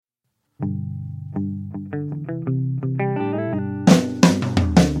The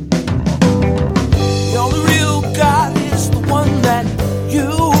only real God is the one that you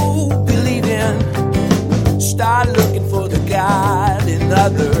believe in. Start looking for the God in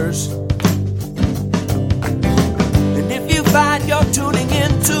others. And if you find you're tuning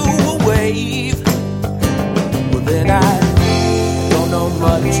into a wave, well then I don't know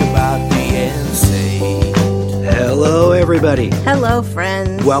much about being saved. Hello, everybody. Hello,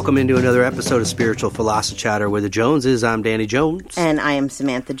 friends. Welcome into another episode of Spiritual Philosophy Chatter with the Joneses. I'm Danny Jones. And I am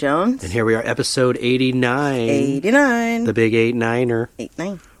Samantha Jones. And here we are, episode 89. 89. The big 8-9er.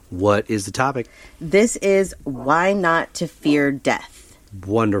 8-9. What is the topic? This is why not to fear death.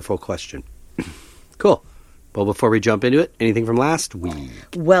 Wonderful question. Cool. Well, before we jump into it, anything from last week?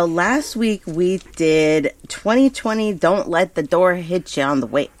 Well, last week we did 2020 Don't Let the Door Hit You on the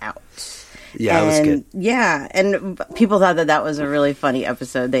Way Out. Yeah, it was good. Yeah, and people thought that was a really funny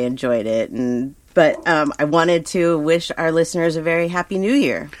episode. They enjoyed it. But I wanted to wish our listeners a very happy new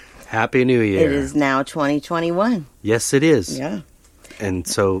year. Happy New Year. It is now 2021. Yes, it is. Yeah. And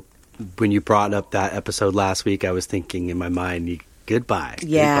so when you brought up that episode last week, I was thinking in my mind, goodbye.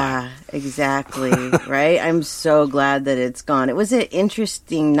 Yeah, Goodbye. Exactly. Right? I'm so glad that it's gone. It was an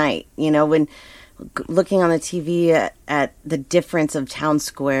interesting night, when looking on the TV at the difference of Times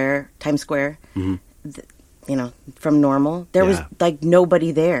Square, Mm-hmm. From normal, there was like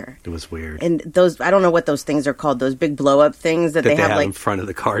nobody there. It was weird. And those, I don't know what those things are called, those big blow up things that they have like in front of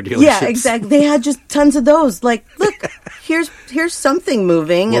the car dealerships. Yeah, exactly. They had just tons of those. Like, look, here's something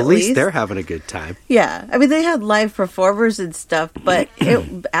moving. Well, at least they're having a good time. Yeah. I mean, they had live performers and stuff, but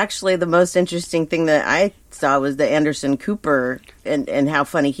actually the most interesting thing that I saw was the Anderson Cooper and how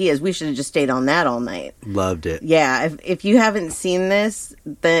funny he is. We should have just stayed on that all night. Loved it. Yeah. If you haven't seen this,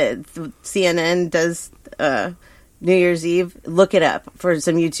 the CNN does New Year's Eve, look it up for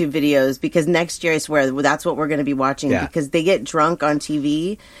some YouTube videos, because next year, I swear, that's what we're going to be watching, because they get drunk on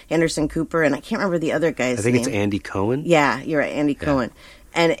TV, Anderson Cooper, and I can't remember the other guy's name. I think it's Andy Cohen. Yeah, you're right, Andy Cohen.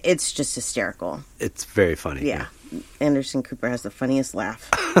 And it's just hysterical. It's very funny. Yeah. Anderson Cooper has the funniest laugh.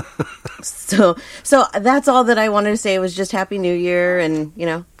 So that's all that I wanted to say. It was just Happy New Year,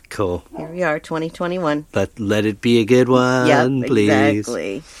 and, Cool. Here we are, 2021. Let it be a good one, please.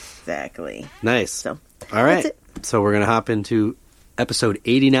 Exactly. Nice. So, all right. that's it. So we're going to hop into episode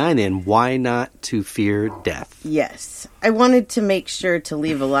 89 and why not to fear death. Yes. I wanted to make sure to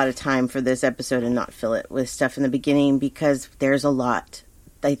leave a lot of time for this episode and not fill it with stuff in the beginning, because there's a lot,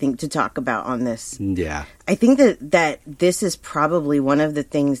 I think, to talk about on this. Yeah. I think that this is probably one of the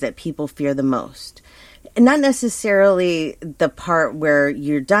things that people fear the most. Not necessarily the part where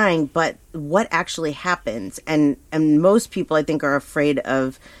you're dying, but what actually happens. And most people, I think, are afraid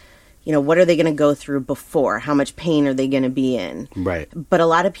of, what are they going to go through before? How much pain are they going to be in? Right. But a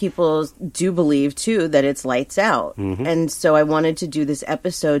lot of people do believe, too, that it's lights out. Mm-hmm. And so I wanted to do this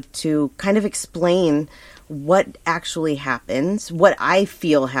episode to kind of explain what actually happens, what I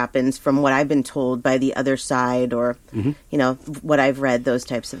feel happens from what I've been told by the other side, or, what I've read, those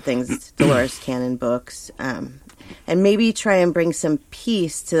types of things, Dolores Cannon books, and maybe try and bring some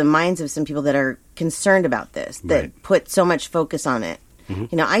peace to the minds of some people that are concerned about this, that put so much focus on it.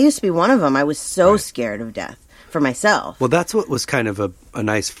 Mm-hmm. I used to be one of them. I was so scared of death for myself. Well, that's what was kind of a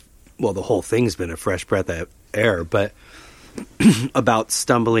nice, well, the whole thing's been a fresh breath of air, but about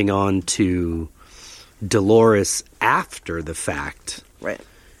stumbling onto Dolores after the fact. Right.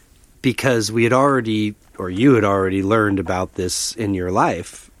 Because we had already, or you had already learned about this in your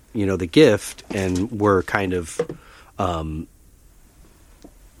life, the gift, and we're kind of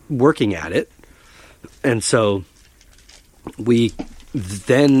working at it. And so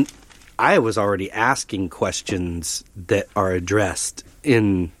I was already asking questions that are addressed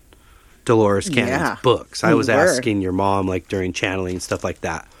in Dolores Cannon's books. I was asking your mom, like, during channeling and stuff like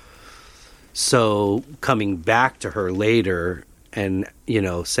that. So coming back to her later and,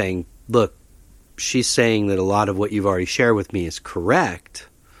 saying, look, she's saying that a lot of what you've already shared with me is correct,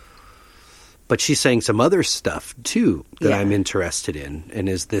 but she's saying some other stuff, too, that I'm interested in. And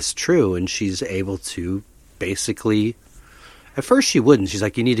is this true? And she's able to basically... At first she wouldn't. She's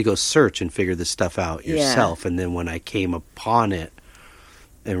like, you need to go search and figure this stuff out yourself. And then when I came upon it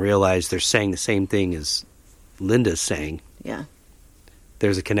and realized they're saying the same thing as Linda's saying,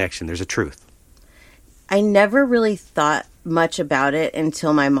 there's a connection. There's a truth. I never really thought much about it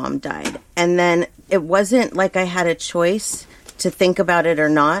until my mom died. And then it wasn't like I had a choice to think about it or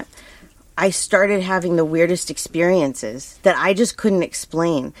not. I started having the weirdest experiences that I just couldn't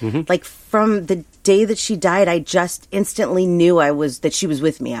explain. Mm-hmm. Like from the day that she died, I just instantly knew that she was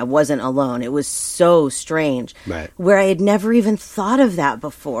with me. I wasn't alone. It was so strange. Right. Where I had never even thought of that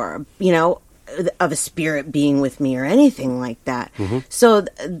before, of a spirit being with me or anything like that. Mm-hmm. So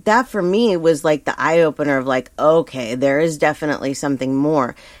that for me was like the eye opener of like, okay, there is definitely something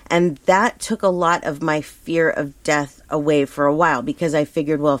more. And that took a lot of my fear of death away for a while, because I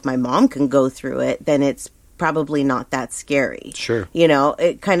figured, well, if my mom can go through it, then it's probably not that scary. Sure.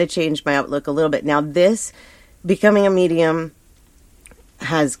 It kind of changed my outlook a little bit. Now this, becoming a medium,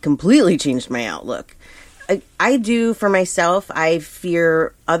 has completely changed my outlook. I do for myself. I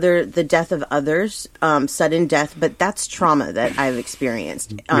fear the death of others, sudden death, but that's trauma that I've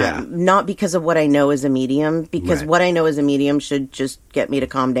experienced. Not because of what I know as a medium, because what I know as a medium should just get me to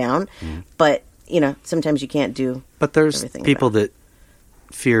calm down. Mm. But, sometimes you can't do. But there's people that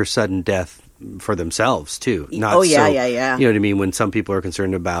fear sudden death for themselves too. Yeah. You know what I mean? When some people are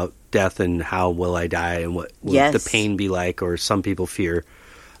concerned about death and how will I die and what will the pain be like, or some people fear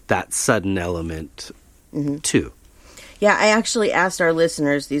that sudden element. Mm-hmm. Too. Yeah, I actually asked our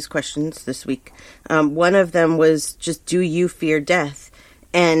listeners these questions this week. One of them was just, do you fear death?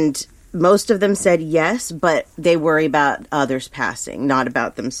 And most of them said yes, but they worry about others passing, not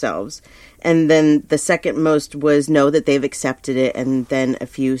about themselves. And then the second most was no, that they've accepted it. And then a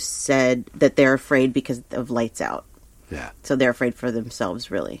few said that they're afraid because of lights out. Yeah. So they're afraid for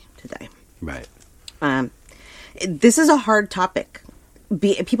themselves, really, to die. Right. This is a hard topic.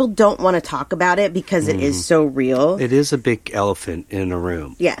 People don't want to talk about it because it is so real. It is a big elephant in a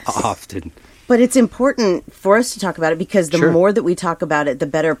room. Yes. Often. But it's important for us to talk about it because the more that we talk about it, the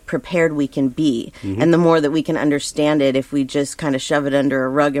better prepared we can be. Mm-hmm. And the more that we can understand it if we just kind of shove it under a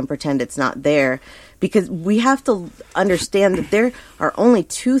rug and pretend it's not there. Because we have to understand that there are only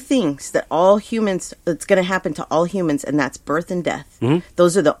two things that's going to happen to all humans, and that's birth and death. Mm-hmm.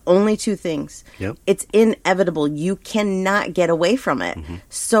 Those are the only two things. Yep. It's inevitable. You cannot get away from it. Mm-hmm.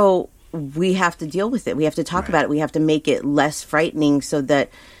 So we have to deal with it. We have to talk about it. We have to make it less frightening so that,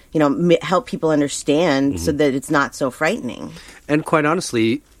 help people understand so that it's not so frightening. And quite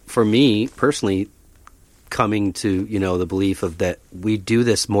honestly, for me personally, coming to, the belief of that we do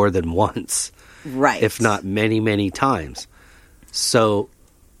this more than once. Right. If not many, many times. So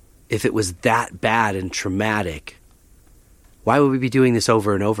if it was that bad and traumatic, why would we be doing this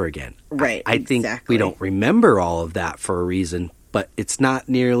over and over again? Right. I think we don't remember all of that for a reason, but it's not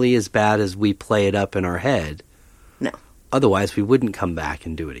nearly as bad as we play it up in our head. No. Otherwise, we wouldn't come back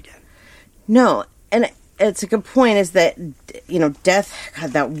and do it again. No. And it's a good point is that, death,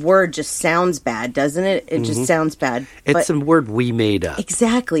 God, that word just sounds bad, doesn't it? It just sounds bad. It's a word we made up.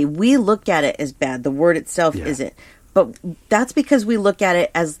 Exactly. We look at it as bad. The word itself isn't. But that's because we look at it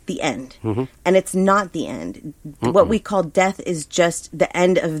as the end. Mm-hmm. And it's not the end. Mm-mm. What we call death is just the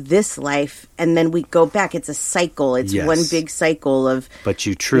end of this life, and then we go back. It's a cycle. It's one big cycle of... But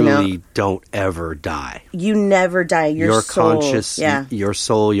you truly don't ever die. You never die. Your soul, conscious, your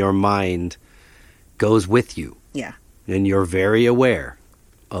soul, your mind goes with you. Yeah. And you're very aware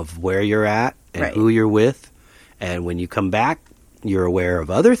of where you're at and who you're with. And when you come back, you're aware of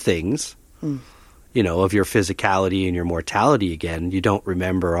other things, of your physicality and your mortality again. You don't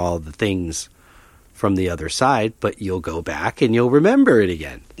remember all the things from the other side, but you'll go back and you'll remember it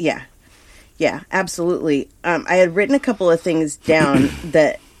again. Yeah. Yeah, absolutely. I had written a couple of things down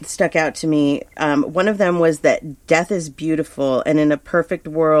that stuck out to me. One of them was that death is beautiful, and in a perfect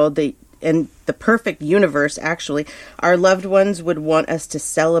world, in the perfect universe, actually, our loved ones would want us to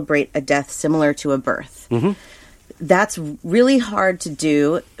celebrate a death similar to a birth. Mm-hmm. That's really hard to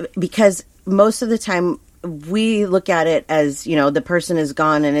do because most of the time we look at it as, the person is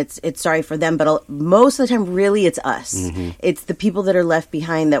gone and it's sorry for them. But most of the time, really, it's us. Mm-hmm. It's the people that are left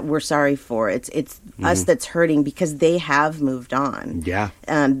behind that we're sorry for. It's us that's hurting because they have moved on. Yeah.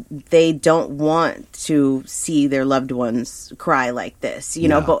 They don't want to see their loved ones cry like this,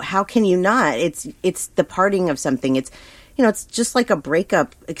 no. But how can you not? It's the parting of something. It's just like a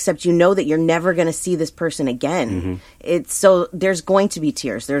breakup, except that you're never going to see this person again. Mm-hmm. So there's going to be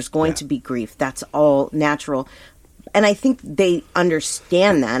tears. There's going to be grief. That's all natural. And I think they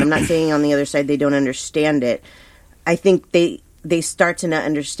understand that. I'm not saying on the other side they don't understand it. I think they start to not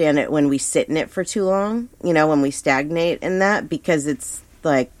understand it when we sit in it for too long, when we stagnate in that, because it's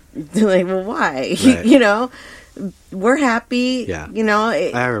like well, why? Right. We're happy. Yeah.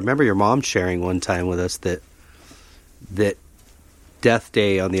 I remember your mom sharing one time with us that Death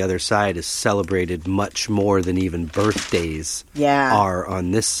Day on the other side is celebrated much more than even birthdays are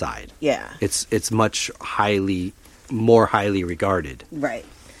on this side. Yeah. It's much more highly regarded. Right.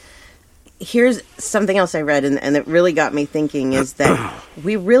 here's something else I read, and it really got me thinking, is that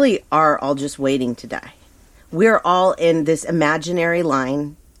we really are all just waiting to die. We're all in this imaginary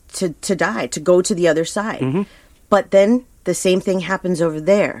line to die, to go to the other side. Mm-hmm. But then the same thing happens over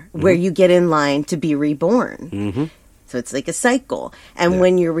there, where you get in line to be reborn. Mm-hmm. So it's like a cycle. And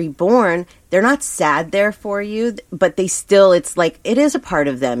when you're reborn, they're not sad there for you, but they still, it's like, it is a part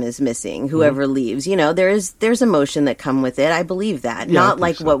of them is missing, whoever leaves. You know, there's emotion that come with it. I believe that. Yeah, not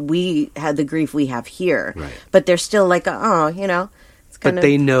like what we had, the grief we have here. Right. But they're still like, oh, you know. But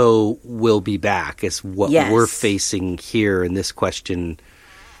they know we'll be back is what we're facing here in this question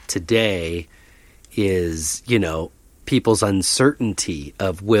today is, you know, people's uncertainty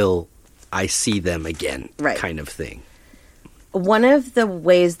of will I see them again kind of thing. One of the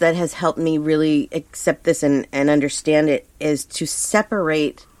ways that has helped me really accept this and understand it is to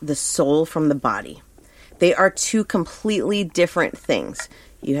separate the soul from the body. They are two completely different things.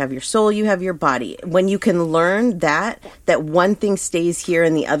 You have your soul, you have your body. When you can learn that one thing stays here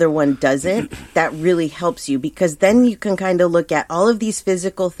and the other one doesn't, that really helps you, because then you can kind of look at all of these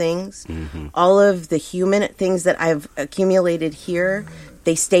physical things, all of the human things that I've accumulated here,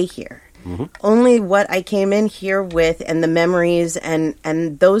 they stay here. Mm-hmm. Only what I came in here with and the memories and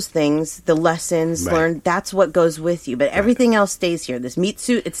those things, the lessons learned, that's what goes with you. But everything else stays here. This meat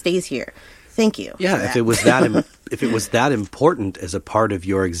suit, it stays here. Thank you. Yeah, if it was that important as a part of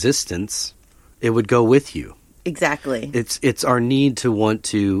your existence, it would go with you. Exactly. It's our need to want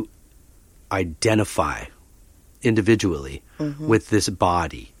to identify individually with this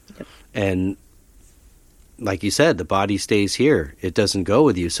body. Yep. And like you said, the body stays here. It doesn't go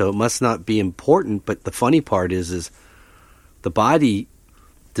with you, so it must not be important. But the funny part is the body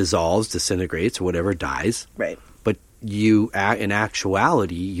dissolves, disintegrates, or whatever, dies. Right. But you, in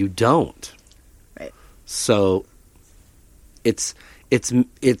actuality, you don't. Right. So its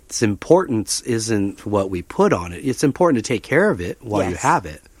importance isn't what we put on it. It's important to take care of it while you have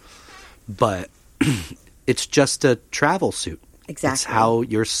it. But it's just a travel suit. Exactly. It's how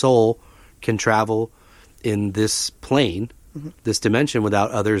your soul can travel in this plane, this dimension,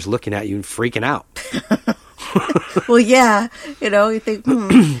 without others looking at you and freaking out. Well, yeah, you know, you think,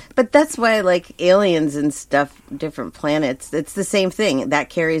 but that's why, like, aliens and stuff, different planets, it's the same thing.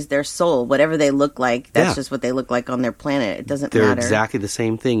 That carries their soul. Whatever they look like, that's just what they look like on their planet. It doesn't matter. They're exactly the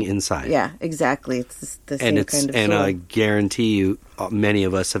same thing inside. Yeah, exactly. It's the same kind of soul. And I guarantee you, many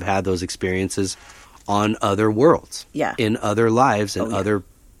of us have had those experiences on other worlds. Yeah. In other lives and other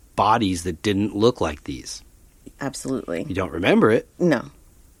bodies that didn't look like these. Absolutely. You don't remember it. No.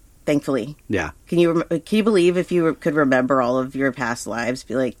 Thankfully. Yeah. Can you believe if you could remember all of your past lives,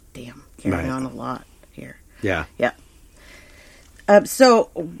 be like, damn, carrying on a lot here. Yeah. Yeah. So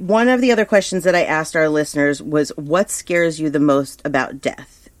one of the other questions that I asked our listeners was, what scares you the most about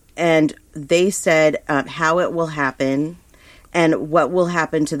death? And they said how it will happen and what will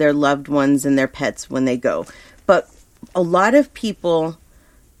happen to their loved ones and their pets when they go. But a lot of people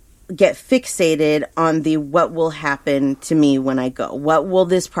get fixated on the what will happen to me when I go. What will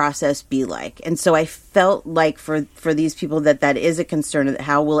this process be like? And so I felt like for these people that is a concern.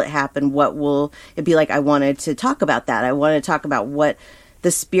 How will it happen? What will it be like? I wanted to talk about that. I wanted to talk about what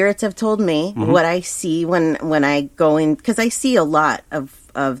the spirits have told me, what I see when I go in, because I see a lot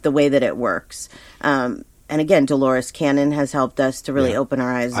of the way that it works. And again, Dolores Cannon has helped us to really open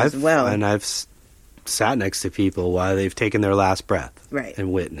our eyes as well. And I've sat next to people while they've taken their last breath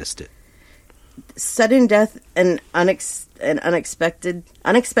and witnessed it. Sudden death and unexpected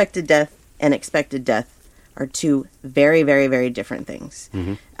death and expected death are two very, very, very different things.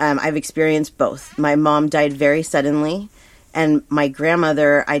 I've experienced both. My mom died very suddenly, and my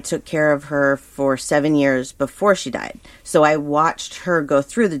grandmother, I took care of her for 7 years before she died. So I watched her go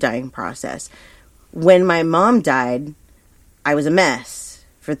through the dying process. When my mom died, I was a mess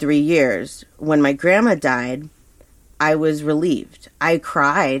for 3 years. When my grandma died, I was relieved. I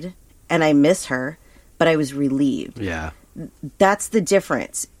cried and I miss her, but I was relieved. Yeah. That's the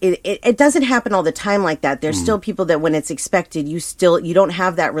difference. It doesn't happen all the time like that. There's still people that when it's expected, you don't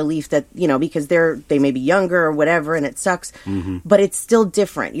have that relief that, you know, because they may be younger or whatever and it sucks, but it's still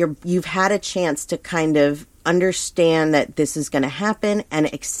different. You've had a chance to kind of understand that this is going to happen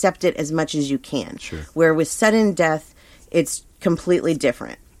and accept it as much as you can. Sure. Where with sudden death, it's completely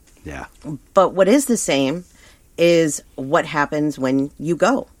different. Yeah. But what is the same is what happens when you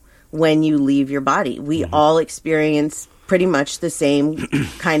go, when you leave your body. We all experience pretty much the same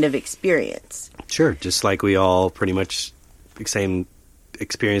kind of experience. Sure. Just like we all pretty much experience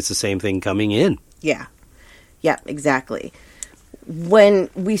the same thing coming in. Yeah. Yeah, exactly. when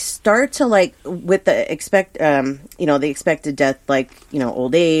we start to like with the the expected death, like,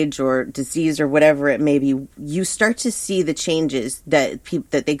 old age or disease or whatever it may be, you start to see the changes that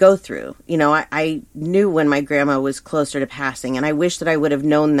they go through. I knew when my grandma was closer to passing, and I wish that I would have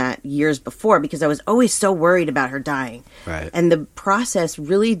known that years before, because I was always so worried about her dying. Right. And the process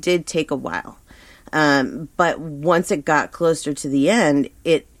really did take a while. But once it got closer to the end,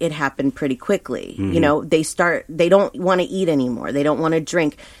 it happened pretty quickly. Mm-hmm. They don't want to eat anymore. They don't want to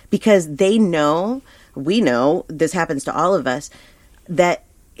drink, because we know, this happens to all of us, that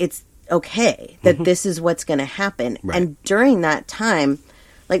it's okay, that mm-hmm. this is what's going to happen. Right. And during that time,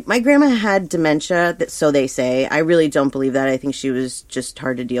 like, my grandma had dementia, so they say. I really don't believe that. I think she was just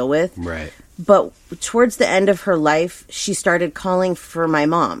hard to deal with. Right. But towards the end of her life, she started calling for my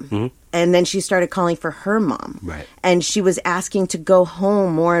mom. Mm-hmm. And then she started calling for her mom. Right. And she was asking to go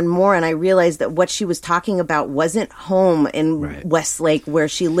home more and more. And I realized that what she was talking about wasn't home in right. Westlake, where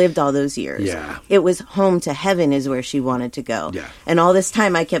she lived all those years. Yeah. It was home to heaven is where she wanted to go. Yeah. And all this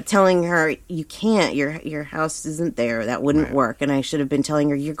time I kept telling her, you can't, your house isn't there. That wouldn't right. work. And I should have been telling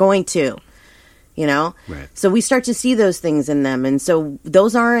her, you're going to, Right. So we start to see those things in them. And so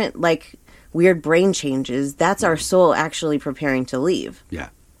those aren't like weird brain changes. That's our soul actually preparing to leave. Yeah.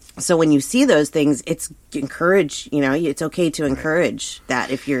 So when you see those things, it's encourage. It's okay to encourage right. that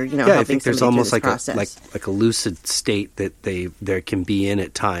if you're, helping I think there's almost like process. a lucid state that there can be in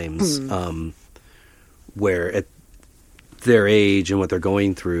at times, where at their age and what they're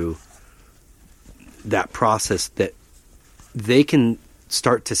going through, that process, that they can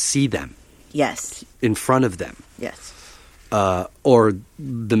start to see them. Yes. In front of them. Yes. Or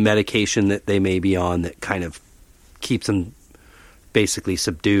the medication that they may be on that kind of keeps them basically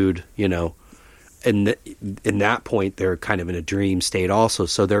subdued, and in that point they're kind of in a dream state also,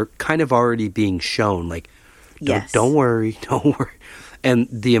 so they're kind of already being shown, like, don't worry, and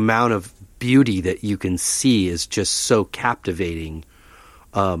the amount of beauty that you can see is just so captivating.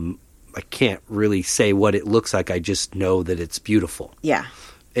 I can't really say what it looks like, I just know that it's beautiful. Yeah.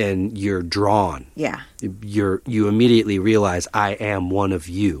 And you're drawn. Yeah. You immediately realize, I am one of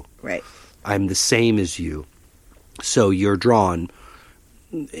you. Right. I'm the same as you. So you're drawn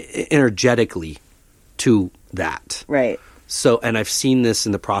energetically to that. Right. So, and I've seen this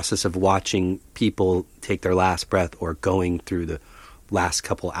in the process of watching people take their last breath or going through the last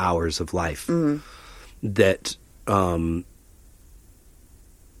couple hours of life, that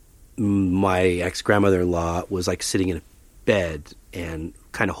my ex-grandmother-in-law was like sitting in a bed and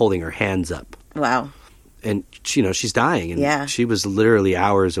kind of holding her hands up. Wow. And she's dying, and yeah. she was literally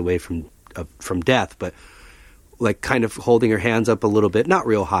hours away from death, but like kind of holding her hands up a little bit, not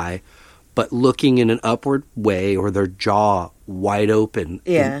real high, but looking in an upward way, or their jaw wide open,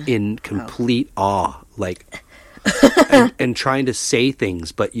 in complete awe, like, and trying to say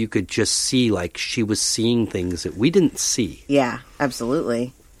things, but you could just see, like, she was seeing things that we didn't see. Yeah,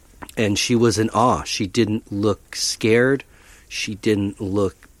 absolutely. And she was in awe. She didn't look scared. She didn't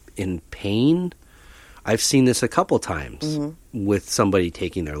look in pain. I've seen this a couple times with somebody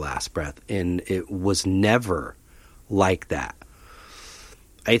taking their last breath, and it was never like that.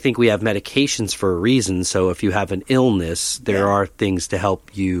 I think we have medications for a reason, so if you have an illness, there are things to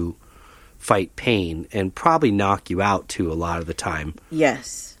help you fight pain and probably knock you out too a lot of the time.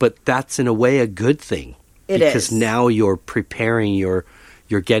 Yes. But that's in a way a good thing. Because now you're preparing, you're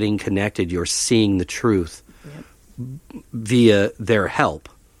getting connected, you're seeing the truth via their help.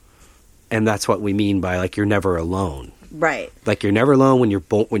 And that's what we mean by, like, you're never alone. Right. Like, you're never alone when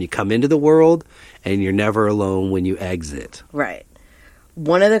you come into the world, and you're never alone when you exit. Right.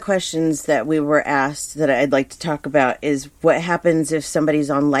 One of the questions that we were asked that I'd like to talk about is what happens if somebody's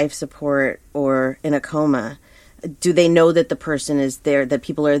on life support or in a coma? Do they know that the person is there, that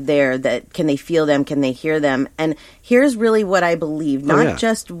people are there, that can they feel them, can they hear them? And here's really what I believe, not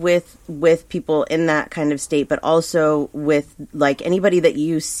just with people in that kind of state, but also with, like, anybody that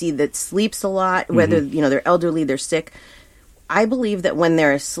you see that sleeps a lot, whether, they're elderly, they're sick. I believe that when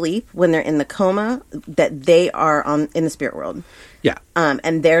they're asleep, when they're in the coma, that they are in the spirit world. Yeah.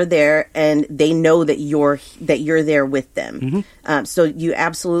 And they're there, and they know that you're there with them. So you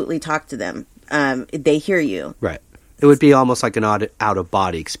absolutely talk to them. They hear you. Right. It would be almost like an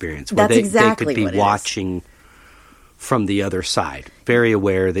out-of-body experience, where they could be watching from the other side, very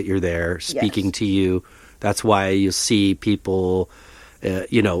aware that you're there, speaking to you. That's why you see people,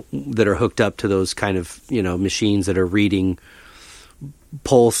 that are hooked up to those kind of, machines that are reading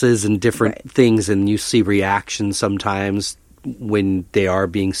pulses and different things, and you see reactions sometimes when they are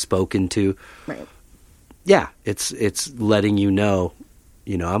being spoken to. Right. Yeah, it's letting you know,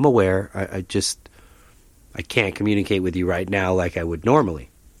 I'm aware. I can't communicate with you right now like I would normally.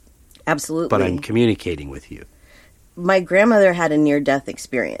 Absolutely. But I'm communicating with you. My grandmother had a near-death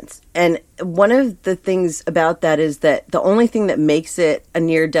experience. And one of the things about that is that the only thing that makes it a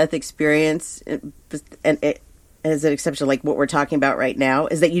near-death experience, and it as an exception like what we're talking about right now,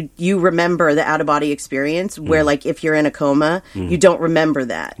 is that you remember the out-of-body experience where, like, if you're in a coma, you don't remember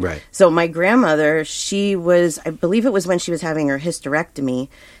that. Right. So my grandmother, she was, I believe it was when she was having her hysterectomy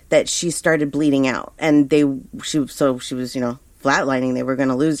that she started bleeding out. And she was, flatlining. They were going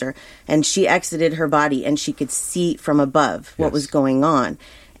to lose her. And she exited her body and she could see from above what was going on.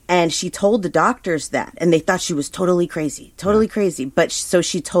 And she told the doctors that. And they thought she was totally crazy. But so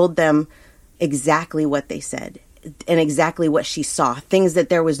she told them exactly what they said and exactly what she saw. Things that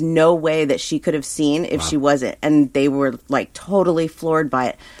there was no way that she could have seen if she wasn't. And they were like totally floored by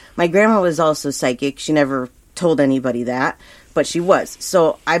it. My grandma was also psychic. She never told anybody that, but she was.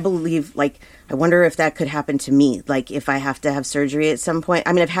 So I believe, like, I wonder if that could happen to me, like if I have to have surgery at some point.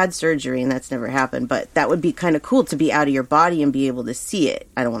 I mean, I've had surgery and that's never happened, but that would be kind of cool to be out of your body and be able to see it.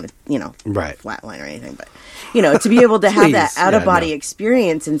 I don't want to, flatline or anything, but, to be able to have that out-of-body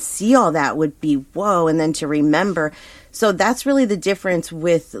experience and see all that would be whoa, and then to remember. So that's really the difference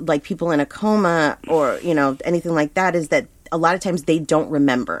with, like, people in a coma or, anything like that, is that a lot of times they don't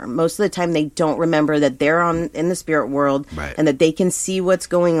remember. Most of the time they don't remember that they're in the spirit world, and that they can see what's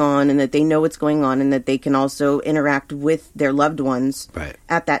going on and that they know what's going on and that they can also interact with their loved ones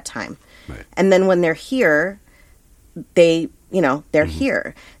at that time. Right. And then when they're here, they're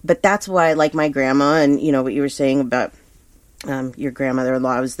here. But that's why, like my grandma and, what you were saying about your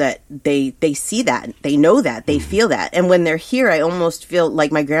grandmother-in-law, was that they see that, they know that, they feel that. And when they're here, I almost feel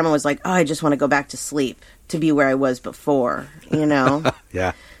like my grandma was like, oh, I just want to go back to sleep, to be where I was before,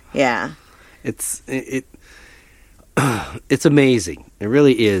 Yeah. Yeah. It's amazing. It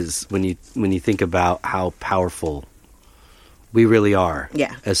really is when you think about how powerful we really are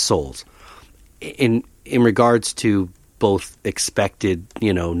as souls. In regards to both expected,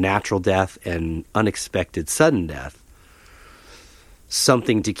 natural death and unexpected sudden death,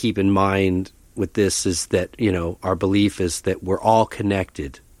 something to keep in mind with this is that, our belief is that we're all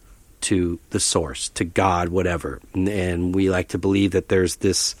connected to the source, to God, whatever. And we like to believe that there's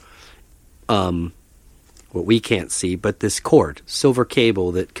this, what we can't see, but this cord, silver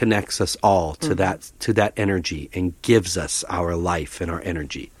cable that connects us all to that energy and gives us our life and our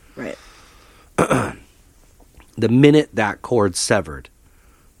energy. Right. The minute that cord's severed,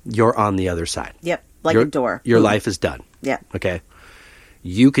 you're on the other side. Yep. Like a door. Your life is done. Yeah. Okay.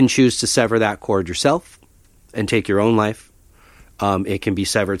 You can choose to sever that cord yourself and take your own life. It can be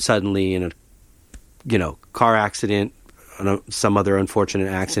severed suddenly in a, car accident, some other unfortunate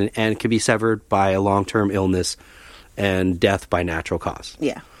accident, and it can be severed by a long-term illness and death by natural cause.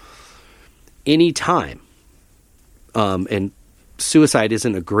 Yeah. Any time, and suicide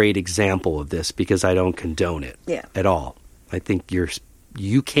isn't a great example of this because I don't condone it at all. I think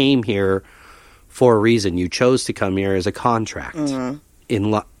you came here for a reason. You chose to come here as a contract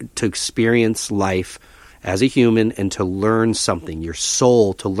to experience life as a human and to learn something, your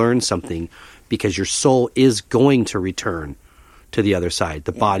soul to learn something, because your soul is going to return to the other side.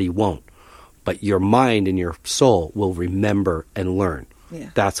 The body won't. But your mind and your soul will remember and learn.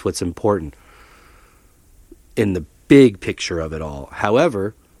 Yeah. That's what's important in the big picture of it all.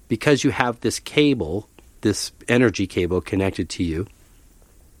 However, because you have this cable, this energy cable connected to you,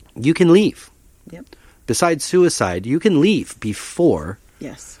 you can leave. Yep. Besides suicide, you can leave before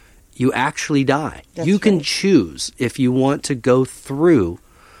you actually die. You can choose if you want to go through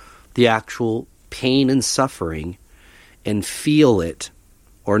the actual pain and suffering and feel it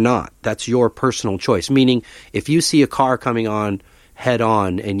or not. That's your personal choice. Meaning, if you see a car coming on head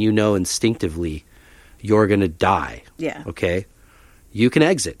on and you know instinctively you're going to die, okay, you can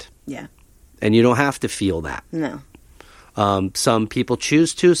exit. Yeah. And you don't have to feel that. No. Some people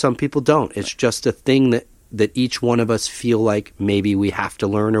choose to, some people don't. It's just a thing that each one of us feel like maybe we have to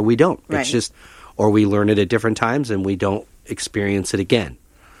learn or we don't. Right. It's just, or we learn it at different times and we don't experience it again.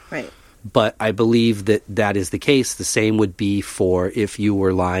 Right. But I believe that is the case. The same would be for if you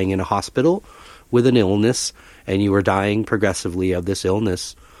were lying in a hospital with an illness and you were dying progressively of this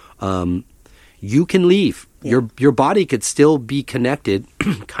illness. You can leave. Yeah. Your body could still be connected,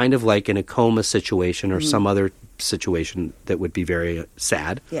 kind of like in a coma situation or some other situation that would be very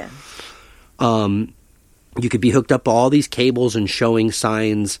sad. Yeah. You could be hooked up to all these cables and showing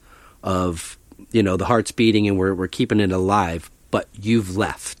signs of, the heart's beating and we're keeping it alive, but you've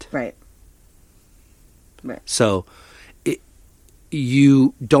left. Right. So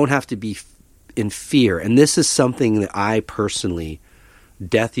you don't have to be in fear. And this is something that I personally,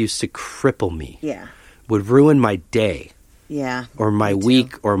 death used to cripple me. Yeah. would ruin my day. Yeah. Or my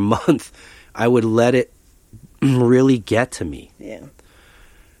week or month. I would let it really get to me. Yeah.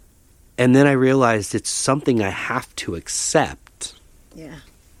 And then I realized it's something I have to accept. Yeah.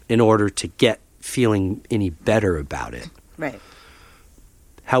 In order to get feeling any better about it. Right.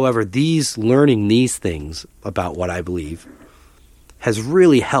 However, learning these things about what I believe has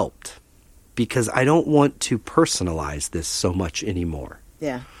really helped because I don't want to personalize this so much anymore.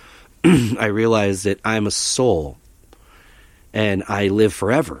 Yeah. I realize that I'm a soul and I live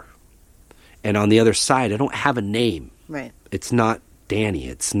forever. And on the other side, I don't have a name. Right. It's not Danny.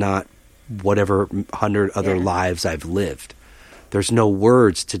 It's not whatever 100 other lives I've lived. There's no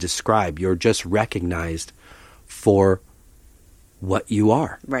words to describe. You're just recognized for what you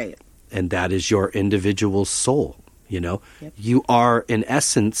are. Right. And that is your individual soul, you know? Yep. You are, in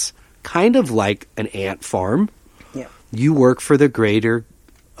essence, kind of like an ant farm. Yeah. You work for the greater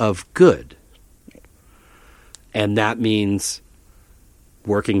of good. And that means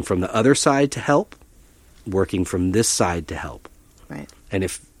working from the other side to help, working from this side to help. Right.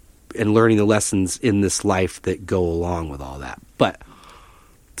 And learning the lessons in this life that go along with all that. But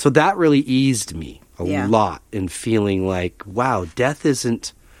so that really eased me a lot in feeling like, wow, death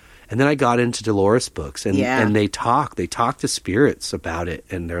isn't. And then I got into Dolores books and they talk to spirits about it.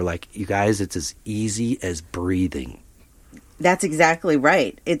 And they're like, you guys, it's as easy as breathing. That's exactly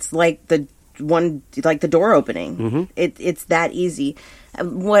right. It's like the door opening. Mm-hmm. It's that easy.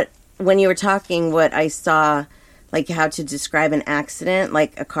 When you were talking, what I saw, like how to describe an accident,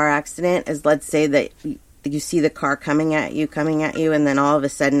 like a car accident, is let's say that you see the car coming at you, and then all of a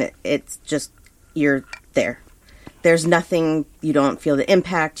sudden it's just, you're there. There's nothing, you don't feel the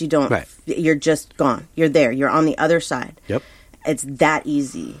impact, you're just gone. You're there. You're on the other side. Yep. It's that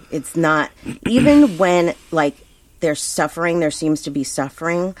easy. It's not, even when, like, there's suffering, there seems to be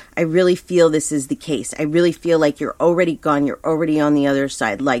suffering, I really feel this is the case. I really feel like you're already gone, you're already on the other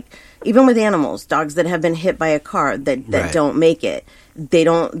side. Like, even with animals, dogs that have been hit by a car that don't make it, they're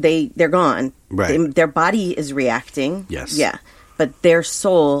gone. Right. Their body is reacting. Yes. Yeah. But their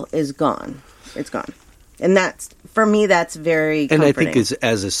soul is gone. It's gone. And that's, for me, that's very comforting. And I think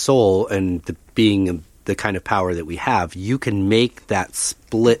as a soul and being the kind of power that we have, you can make that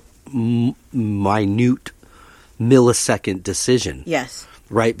split, minute millisecond decision. Yes.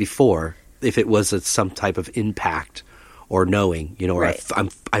 Right before, if it was some type of impact or knowing, you know, or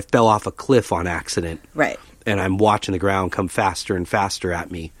I fell off a cliff on accident. Right. And I'm watching the ground come faster and faster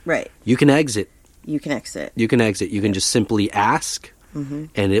at me. Right. You can exit. You can exit. You can just simply ask, and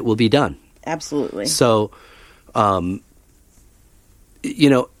it will be done. Absolutely. So, you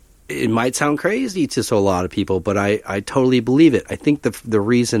know, it might sound crazy to a lot of people, but I totally believe it. I think the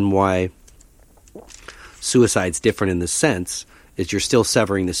reason why suicide's different in this sense is you're still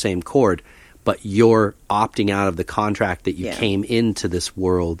severing the same cord, but you're opting out of the contract that you came into this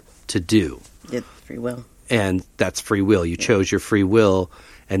world to do. It's free will. And that's free will. You chose your free will,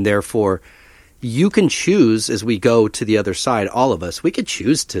 and therefore you can choose, as we go to the other side, all of us, we could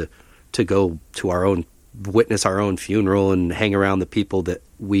choose to go to our own, witness our own funeral and hang around the people that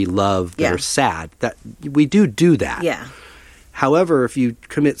we love that are sad. That we do that. Yeah. However, if you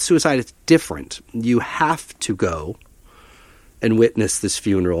commit suicide, it's different. You have to go and witness this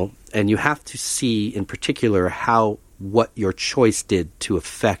funeral, and you have to see in particular what your choice did to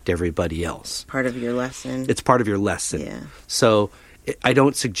affect everybody else. Part of your lesson. It's part of your lesson. Yeah. So I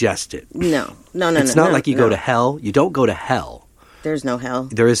don't suggest it. No. It's not like you go to hell. You don't go to hell. There's no hell.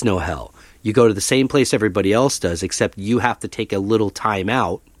 There is no hell. You go to the same place everybody else does, except you have to take a little time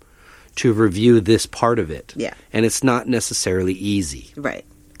out to review this part of it. Yeah. And it's not necessarily easy. Right.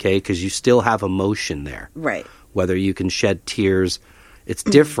 Okay? Because you still have emotion there. Right. Whether you can shed tears, it's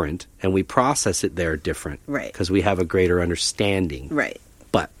different, and we process it there different. Right. Because we have a greater understanding. Right.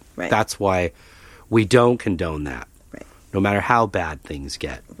 But that's why we don't condone that. Right. No matter how bad things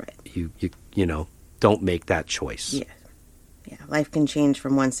get. Right. You know, don't make that choice. Yeah. Yeah. Life can change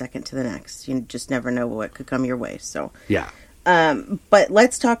from one second to the next. You just never know what could come your way. So. Yeah. But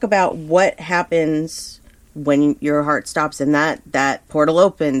let's talk about what happens when your heart stops and that portal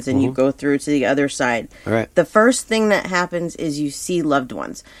opens and you go through to the other side. All right. The first thing that happens is you see loved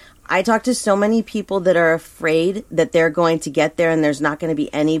ones. I talk to so many people that are afraid that they're going to get there and there's not going to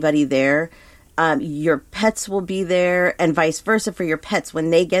be anybody there. Your pets will be there, and vice versa for your pets. When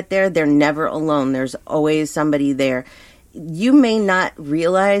they get there, they're never alone. There's always somebody there. You may not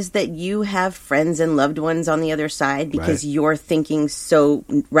realize that you have friends and loved ones on the other side because you're thinking so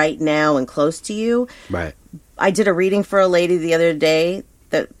right now and close to you. Right. I did a reading for a lady the other day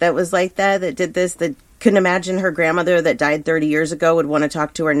that was like that did this. couldn't imagine her grandmother that died 30 years ago would want to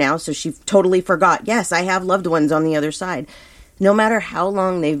talk to her now, so she totally forgot, yes, I have loved ones on the other side. No matter how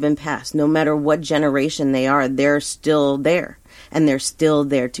long they've been passed, no matter what generation they are, they're still there. And they're still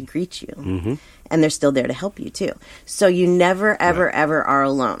there to greet you. Mm-hmm. And they're still there to help you, too. So you never, ever, ever are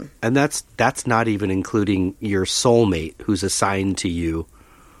alone. And that's not even including your soulmate who's assigned to you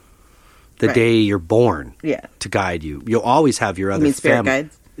the day you're born to guide you. You'll always have your other spirit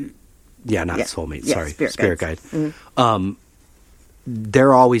guides? Yeah, not soulmate. Yeah, sorry, spirit guide. Mm-hmm.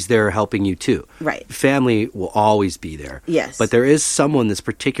 They're always there helping you too. Right. Family will always be there. Yes. But there is someone that's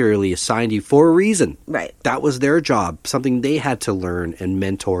particularly assigned you for a reason. Right. That was their job, something they had to learn and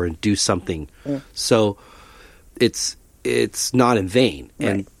mentor and do something. So it's not in vain. Right.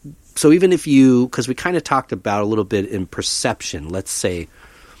 And so even if you, because we kind of talked about a little bit in perception, let's say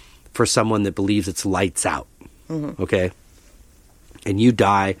for someone that believes it's lights out, okay? And you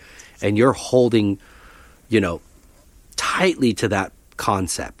die and you're holding, tightly to that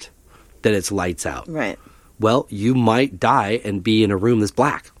concept that it's lights out. Right. Well, you might die and be in a room that's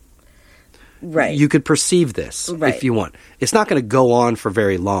black. Right. You could perceive this if you want. It's not going to go on for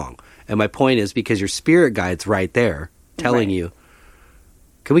very long. And my point is because your spirit guide's right there telling you,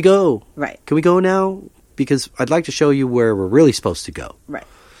 can we go? Right. Can we go now? Because I'd like to show you where we're really supposed to go. Right.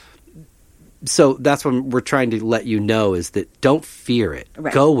 So that's what we're trying to let you know is that don't fear it.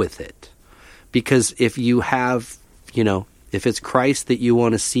 Right. Go with it. Because if you have, if it's Christ that you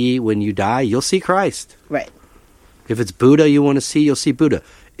want to see when you die, you'll see Christ. Right. If it's Buddha you want to see, you'll see Buddha.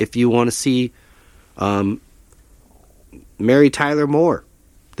 If you want to see Mary Tyler Moore,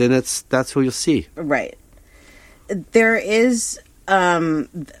 then that's who you'll see. Right. There is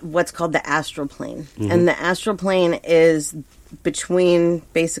what's called the astral plane. Mm-hmm. And the astral plane is between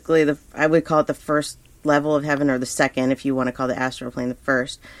basically I would call it the first level of heaven or the second, if you want to call the astral plane the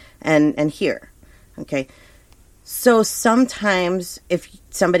first, and here. Okay. So sometimes if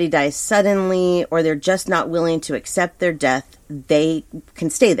somebody dies suddenly or they're just not willing to accept their death, they can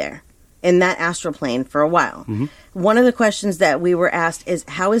stay there in that astral plane for a while. Mm-hmm. One of the questions that we were asked is,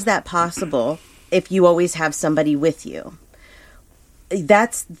 how is that possible if you always have somebody with you?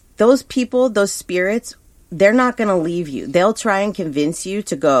 That's those people, those spirits, they're not going to leave you. They'll try and convince you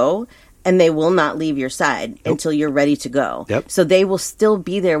to go, and they will not leave your side until you're ready to go. Yep. So they will still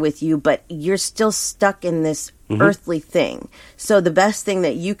be there with you, but you're still stuck in this earthly thing. So the best thing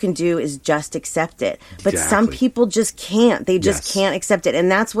that you can do is just accept it. But some people just can't. They just can't accept it.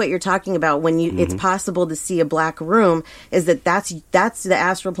 And that's what you're talking about when you it's possible to see a black room, is that's the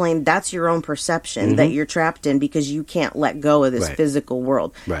astral plane. That's your own perception that you're trapped in because you can't let go of this physical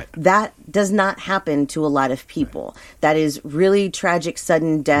world. Right. That does not happen to a lot of people. That is really tragic,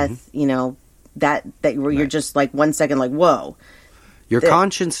 sudden death, that where you're just like 1 second like, whoa. Your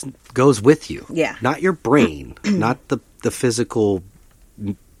conscience goes with you. Yeah. Not your brain, not the physical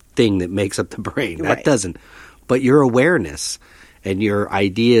thing that makes up the brain. That doesn't. But your awareness and your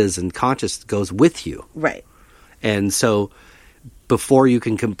ideas and conscious goes with you. Right. And so before you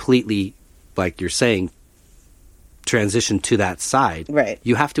can completely, like you're saying, transition to that side,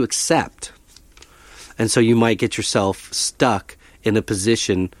 you have to accept. And so you might get yourself stuck in a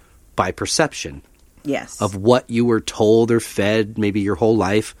position by perception. Yes. Of what you were told or fed maybe your whole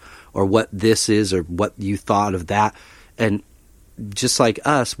life, or what this is, or what you thought of that. And just like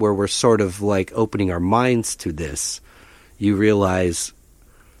us, where we're sort of like opening our minds to this, you realize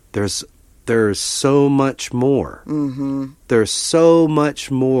there's so much more. Mm-hmm. There's so much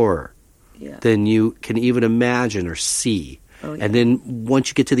more than you can even imagine or see. Oh, yeah. And then once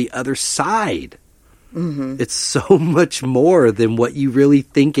you get to the other side, it's so much more than what you really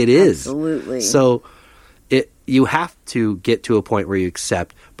think it is. Absolutely. So you have to get to a point where you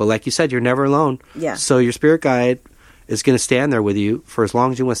accept. But like you said, you're never alone. Yeah. So your spirit guide is going to stand there with you for as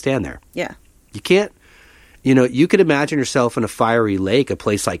long as you want to stand there. Yeah. You can't, you could imagine yourself in a fiery lake, a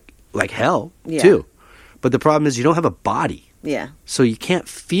place like hell, too. But the problem is you don't have a body. Yeah. So you can't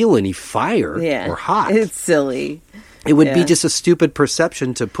feel any fire or hot. It's silly. It would be just a stupid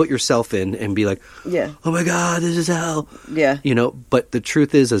perception to put yourself in and be like, oh my God, this is hell. Yeah. But the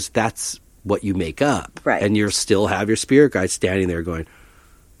truth is that's what you make up. Right. And you still have your spirit guide standing there going,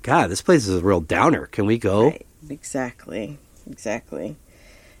 God, this place is a real downer. Can we go? Right. Exactly.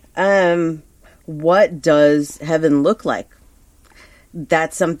 What does heaven look like?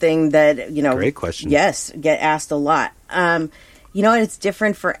 That's something that, Great question. Yes, get asked a lot. It's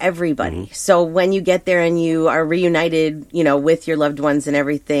different for everybody. Mm-hmm. So when you get there and you are reunited, with your loved ones and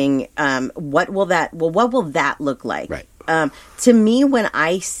everything, what will that look like? Right. To me, when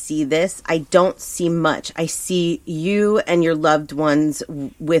I see this, I don't see much. I see you and your loved ones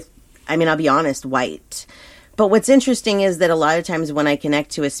with I mean, I'll be honest, white. But what's interesting is that a lot of times when I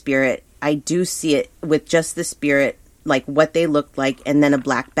connect to a spirit, I do see it with just the spirit, like what they look like, and then a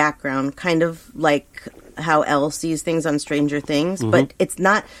black background, kind of like how Elle sees things on Stranger Things. Mm-hmm. But it's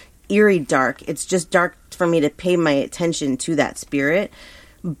not eerie dark. It's just dark for me to pay my attention to that spirit.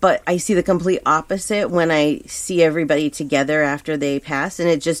 But I see the complete opposite when I see everybody together after they pass, and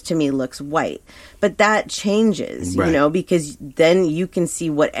it just, to me, looks white. But that changes, right. Because then you can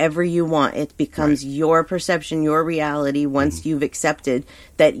see whatever you want. It becomes right. your perception, your reality, once you've accepted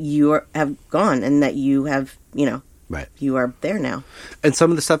that you have gone and that you have, right. you are there now. And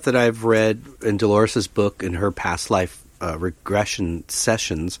some of the stuff that I've read in Dolores' book, in her past life regression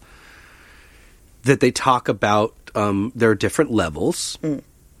sessions, that they talk about, there are different levels.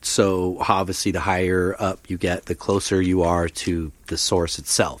 So obviously the higher up you get, the closer you are to the source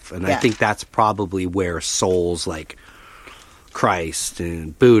itself. And I think that's probably where souls like Christ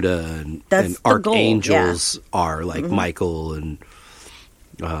and Buddha and archangels are, like Michael and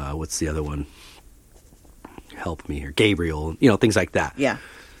what's the other one? Help me here. Gabriel, things like that. Yeah.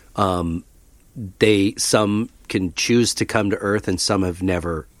 Some can choose to come to Earth, and some have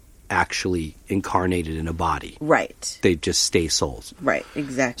never actually incarnated in a body. Right. They just stay souls. Right,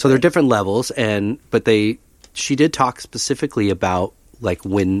 exactly. So there are different levels, but she did talk specifically about, like,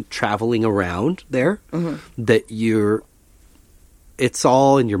 when traveling around there, that it's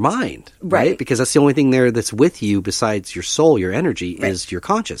all in your mind, right? Because that's the only thing there that's with you besides your soul, your energy, is your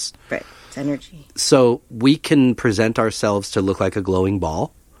conscious. Right, it's energy. So we can present ourselves to look like a glowing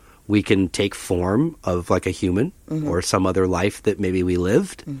ball. We can take form of like a human or some other life that maybe we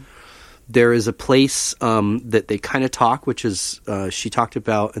lived. There is a place that they kind of talk, which is she talked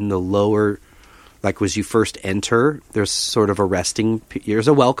about in the lower, like, as you first enter, there's sort of there's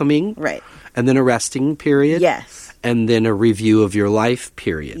a welcoming. Right. And then a resting period. Yes. And then a review of your life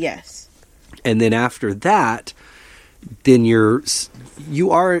period. Yes. And then after that, then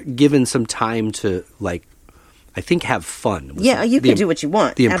you are given some time to, like, I think, have fun. Yeah, you can do what you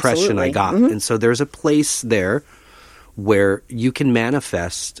want. The impression I got. And so there's a place there where you can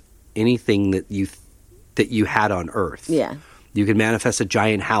manifest anything that you had on Earth. Yeah. You can manifest a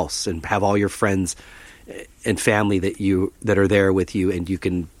giant house and have all your friends and family that are there with you, and you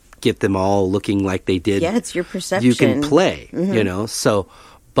can get them all looking like they did. Yeah, it's your perception. You can play, so,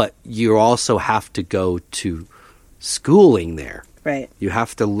 but you also have to go to schooling there. Right. You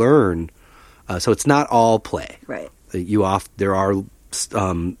have to learn. So it's not all play. Right. There are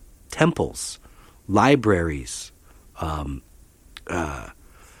temples, libraries,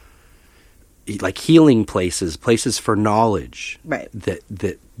 like healing places for knowledge. Right.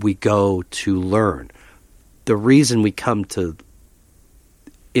 That we go to learn. The reason we come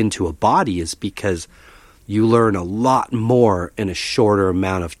into a body is because you learn a lot more in a shorter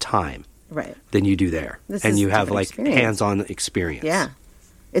amount of time. Right. Than you do there. And you have, like, hands-on experience. Yeah.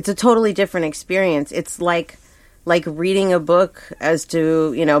 It's a totally different experience. It's like reading a book as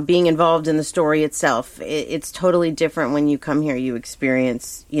to, being involved in the story itself. It's totally different when you come here. You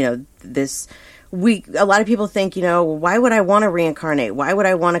experience, this. A lot of people think, why would I want to reincarnate? Why would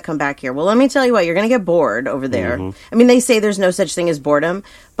I want to come back here? Well, let me tell you what, you're going to get bored over there. I mean, they say there's no such thing as boredom,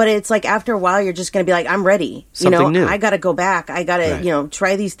 but it's like after a while, you're just going to be like, I'm ready. Something new. I got to go back. I got to,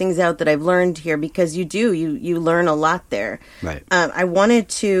 try these things out that I've learned here, because you learn a lot there. Right. I wanted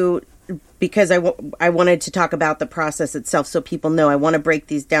to, because I wanted to talk about the process itself so people know. I want to break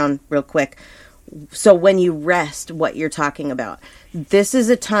these down real quick. So when you rest, what you're talking about, this is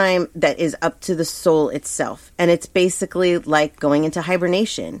a time that is up to the soul itself. And it's basically like going into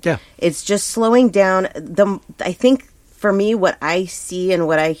hibernation. Yeah. It's just slowing down. I think for me, what I see and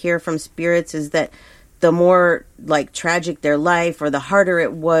what I hear from spirits is that the more, like, tragic their life or the harder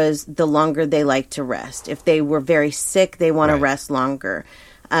it was, the longer they like to rest. If they were very sick, they want to rest longer.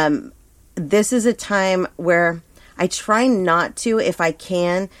 This is a time where I try not to, if I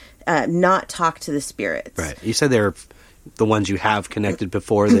can, not talk to the spirits. Right. You said they're the ones you have connected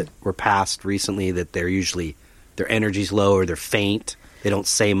before that were passed recently, that they're usually, their energy's low or they're faint. They don't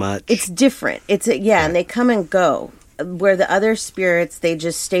say much. It's different. And they come and go. Where the other spirits, they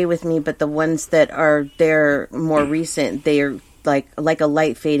just stay with me, but the ones that are there more recent, they're like a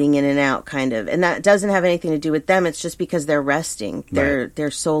light fading in and out, kind of. And that doesn't have anything to do with them. It's just because they're resting.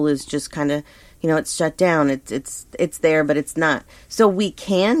 Their soul is just kind of, it's shut down. It's there, but it's not. So we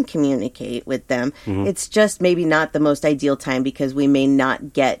can communicate with them. It's just maybe not the most ideal time, because we may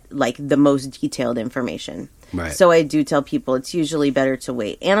not get, like, the most detailed information. Right. So I do tell people it's usually better to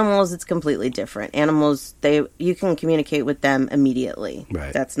wait. Animals, it's completely different. Animals, you can communicate with them immediately.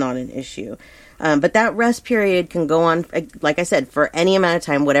 Right. That's not an issue. But that rest period can go on, like I said, for any amount of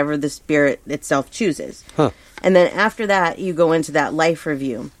time, whatever the spirit itself chooses. Huh. And then after that, you go into that life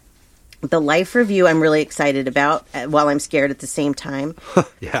review. The life review I'm really excited about, while I'm scared at the same time.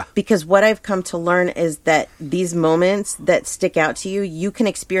 Yeah. Because what I've come to learn is that these moments that stick out to you, you can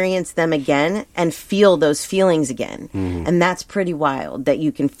experience them again and feel those feelings again. Mm-hmm. And that's pretty wild, that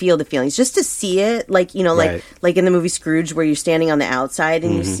you can feel the feelings. Just to see it, like, you know, right. like in the movie Scrooge, where you're standing on the outside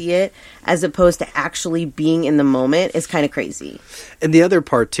and you see it, as opposed to actually being in the moment, is kind of crazy. And the other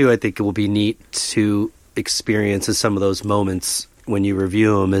part, too, I think it will be neat to experience in some of those moments when you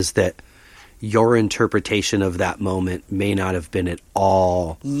review them, is that your interpretation of that moment may not have been at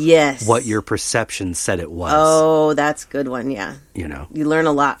all what your perception said it was. Oh, that's a good one, yeah. You know. You learn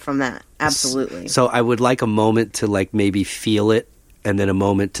a lot from that, absolutely. So I would like a moment to like maybe feel it, and then a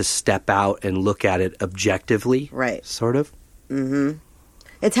moment to step out and look at it objectively. Right. Sort of. Mm-hmm.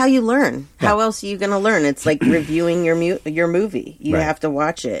 It's how you learn. Yeah. How else are you going to learn? It's like reviewing your movie. You have to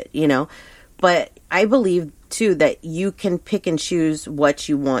watch it, you know. But I believe, too, that you can pick and choose what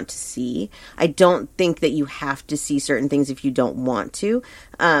you want to see. I don't think that you have to see certain things if you don't want to.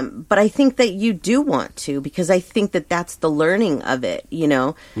 But I think that you do want to, because I think that that's the learning of it, you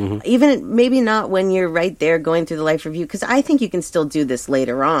know. Mm-hmm. Even maybe not when you're right there going through the life review, because I think you can still do this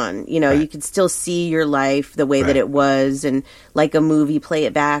later on. You know, you can still see your life the way that it was, and like a movie, play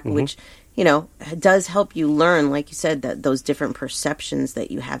it back, which, you know, does help you learn, like you said, that those different perceptions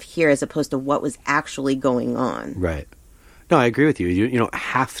that you have here as opposed to what was actually going on. Right. No, I agree with you. You don't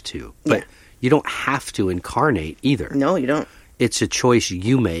have to, but you don't have to incarnate either. No, you don't. It's a choice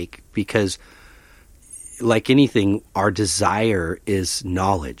you make, because like anything, our desire is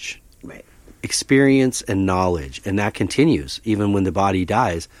knowledge. Right. Experience and knowledge. And that continues. Even when the body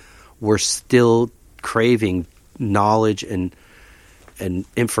dies, we're still craving knowledge and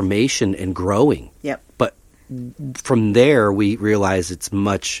information and growing. Yep. But from there, we realize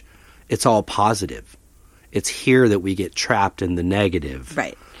it's all positive. It's here that we get trapped in the negative.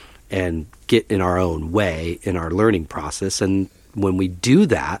 Right. And get in our own way in our learning process. And when we do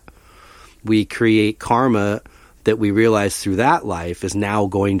that, we create karma that we realize through that life is now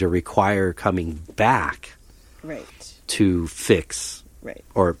going to require coming back to fix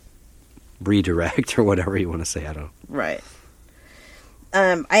or redirect or whatever you want to say. I don't know. Right.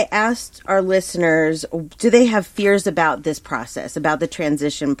 I asked our listeners, do they have fears about this process, about the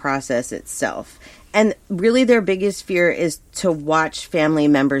transition process itself? And really their biggest fear is to watch family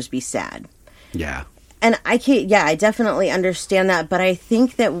members be sad. Yeah. And I definitely understand that, but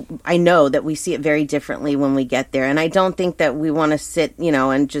I know that we see it very differently when we get there. And I don't think that we want to sit, you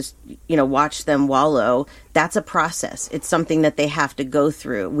know, and just, you know, watch them wallow. That's a process. It's something that they have to go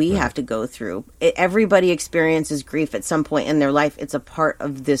through. We have to go through. Everybody experiences grief at some point in their life. It's a part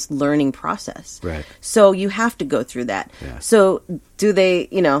of this learning process. Right. So you have to go through that. Yeah. So do they,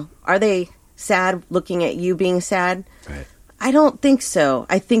 you know, are they sad looking at you being sad? Right. I don't think so.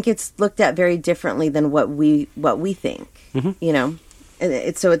 I think it's looked at very differently than what we think. Mm-hmm. You know,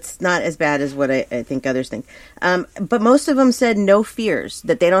 so it's not as bad as what I think others think. But most of them said no fears,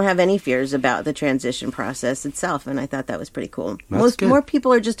 that they don't have any fears about the transition process itself, and I thought that was pretty cool. More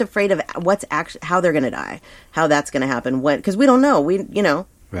people are just afraid of how they're going to die, how that's going to happen, because we don't know.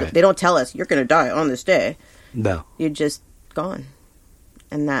 They don't tell us you're going to die on this day. No, you're just gone,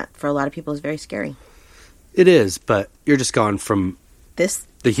 and that for a lot of people is very scary. It is, but you're just gone from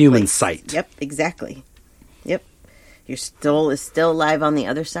the human sight. Yep, exactly. Yep. Your soul is still alive on the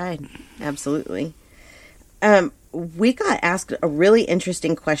other side. Absolutely. We got asked a really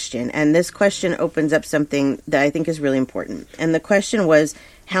interesting question, and this question opens up something that I think is really important. And the question was,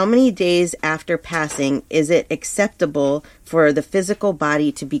 how many days after passing is it acceptable for the physical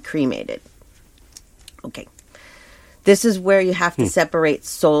body to be cremated? Okay. This is where you have to separate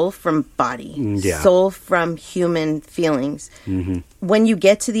soul from body, soul from human feelings. Mm-hmm. When you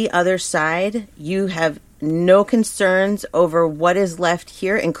get to the other side, you have no concerns over what is left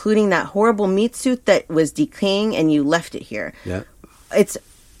here, including that horrible meat suit that was decaying and you left it here. Yeah. It's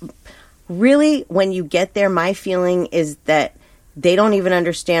really, when you get there, my feeling is that they don't even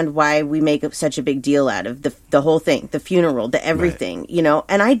understand why we make such a big deal out of the whole thing, the funeral, the everything, you know.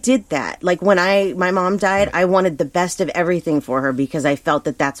 And I did that. Like when my mom died, I wanted the best of everything for her because I felt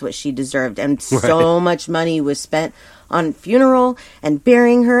that that's what she deserved. And so much money was spent on funeral and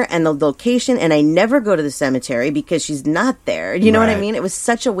burying her and the location. And I never go to the cemetery because she's not there. You know what I mean? It was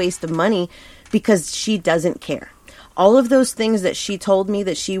such a waste of money because she doesn't care. All of those things that she told me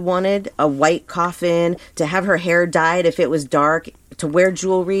that she wanted, a white coffin, to have her hair dyed if it was dark, to wear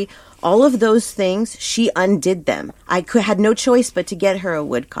jewelry, all of those things, she undid them. I had no choice but to get her a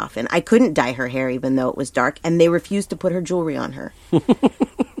wood coffin. I couldn't dye her hair even though it was dark, and they refused to put her jewelry on her.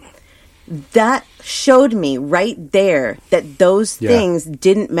 That showed me right there that those things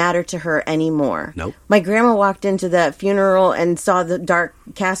didn't matter to her anymore. Nope. My grandma walked into that funeral and saw the dark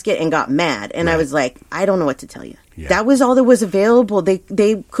casket and got mad. And I was like, I don't know what to tell you. Yeah. That was all that was available.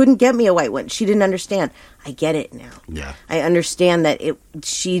 They couldn't get me a white one. She didn't understand. I get it now. Yeah. I understand that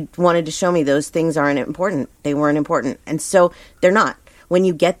she wanted to show me those things aren't important. They weren't important. And so they're not. When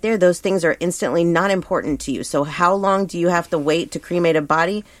you get there, those things are instantly not important to you. So how long do you have to wait to cremate a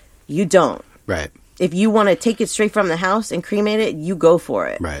body? You don't. Right. If you want to take it straight from the house and cremate it, you go for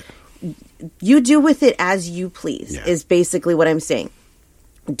it. Right. You do with it as you please, is basically what I'm saying.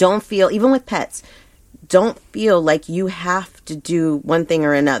 Don't feel, even with pets, don't feel like you have to do one thing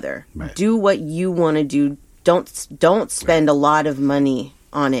or another. Right. Do what you want to do. Don't spend a lot of money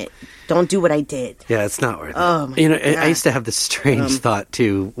on it. Don't do what I did. Yeah, it's not worth it. Oh, my God. I used to have this strange thought,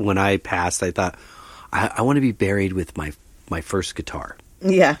 too, when I passed. I thought, I want to be buried with my first guitar.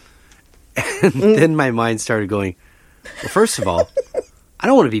 Yeah. And then my mind started going, well, first of all, I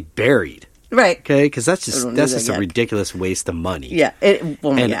don't want to be buried. Right. Okay? Because that's just a ridiculous waste of money. Yeah.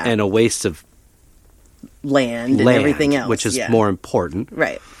 And a waste of land and everything else. Which is more important.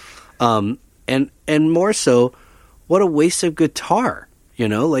 Right. And more so, what a waste of guitar. You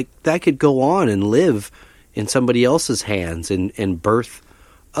know, like that could go on and live in somebody else's hands and birth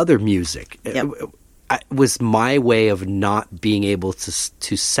other music. Yep. It was my way of not being able to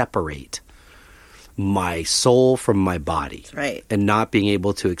separate my soul from my body. Right. And not being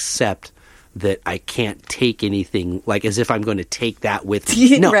able to accept that I can't take anything, like as if I'm going to take that with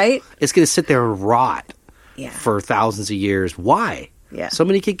me. No, right? It's going to sit there and rot for thousands of years. Why? Yeah.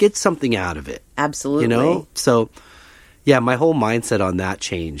 Somebody could get something out of it. Absolutely. You know? So, yeah, my whole mindset on that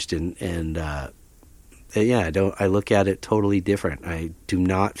changed. And I look at it totally different. I do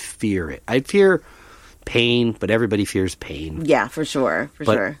not fear it. I fear pain, but everybody fears pain. Yeah, for sure.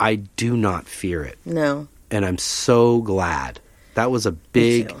 But I do not fear it. No. And I'm so glad. That was a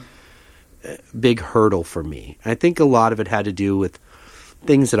big hurdle for me. I think a lot of it had to do with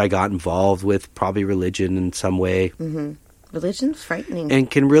things that I got involved with, probably religion in some way. Mm-hmm. Religion's frightening. And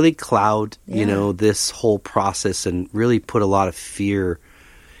can really cloud, this whole process and really put a lot of fear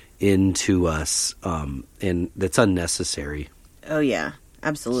into us. And that's unnecessary. Oh, yeah.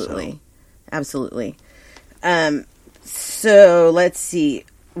 Absolutely. Absolutely. So let's see.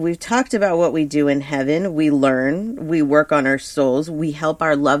 We've talked about what we do in heaven. We learn. We work on our souls. We help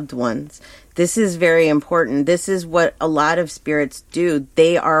our loved ones. This is very important. This is what a lot of spirits do.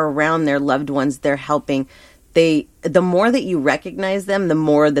 They are around their loved ones. They're helping. The more that you recognize them, the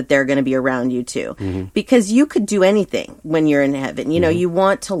more that they're going to be around you too. Mm-hmm. Because you could do anything when you're in heaven. You know, you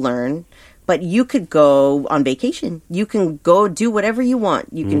want to learn, but you could go on vacation. You can go do whatever you want.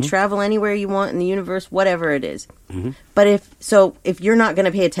 You can travel anywhere you want in the universe, whatever it is. Mm-hmm. But if you're not going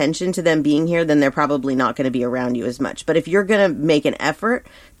to pay attention to them being here, then they're probably not going to be around you as much. But if you're going to make an effort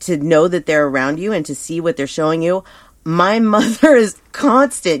to know that they're around you and to see what they're showing you, my mother is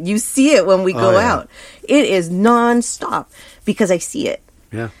constant. You see it when we go out. It is nonstop because I see it.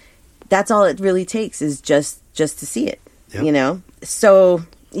 Yeah. That's all it really takes is just to see it, you know? So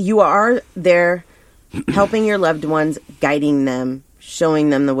you are there helping your loved ones, guiding them,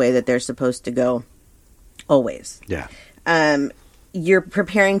 showing them the way that they're supposed to go. Always. Yeah. You're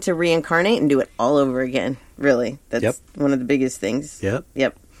preparing to reincarnate and do it all over again. Really. That's one of the biggest things.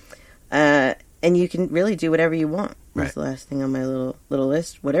 Yep. And you can really do whatever you want. That's the last thing on my little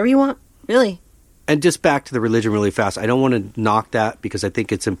list. Whatever you want, really. And just back to the religion really fast. I don't want to knock that because I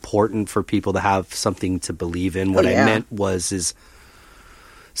think it's important for people to have something to believe in. What I meant is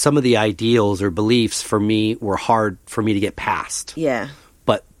some of the ideals or beliefs for me were hard for me to get past. Yeah.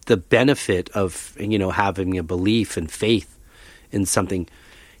 But the benefit of, having a belief and faith in something,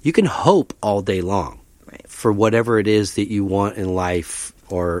 you can hope all day long for whatever it is that you want in life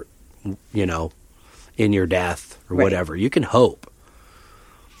or, in your death or whatever. You can hope.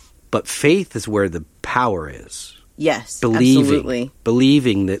 But faith is where the power is. Yes, absolutely.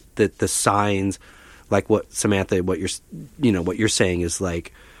 Believing that the signs, like what Samantha, what you're saying is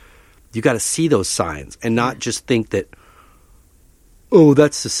like, you got to see those signs and not just think that, oh,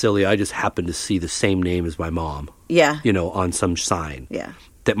 that's Cecilia. I just happened to see the same name as my mom. Yeah. On some sign. Yeah.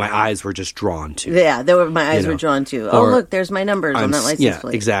 That my eyes were just drawn to. Yeah, my eyes were drawn to. Oh, look, there's my numbers on that license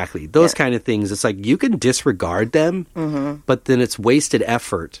plate. Yeah, exactly. Those kind of things. It's like you can disregard them, but then it's wasted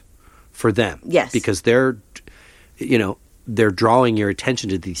effort for them. Yes. Because they're drawing your attention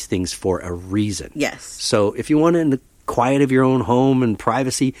to these things for a reason. Yes. So if you want to quiet of your own home and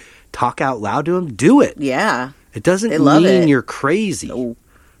privacy, talk out loud to them, do it. Yeah. It doesn't mean you're crazy. No.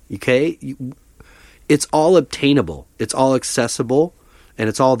 Okay? It's all obtainable. It's all accessible. And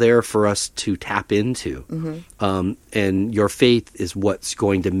it's all there for us to tap into. Mm-hmm. And your faith is what's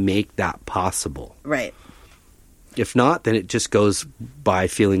going to make that possible. Right. If not, then it just goes by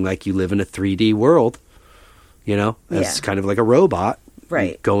feeling like you live in a 3D world, as kind of like a robot.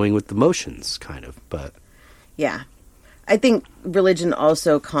 Right. Going with the motions, kind of. But yeah. I think religion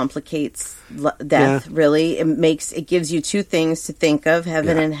also complicates death, really. It gives you two things to think of,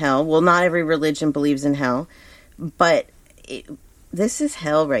 heaven and hell. Well, not every religion believes in hell, but this is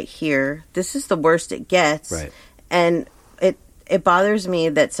hell right here. This is the worst it gets. Right. And it bothers me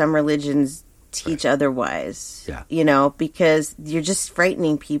that some religions teach otherwise. Yeah. Because you're just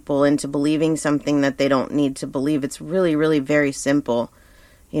frightening people into believing something that they don't need to believe. It's really, really very simple.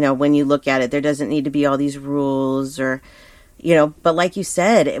 When you look at it, there doesn't need to be all these rules or, but like you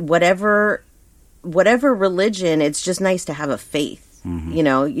said, whatever religion, it's just nice to have a faith. Mm-hmm.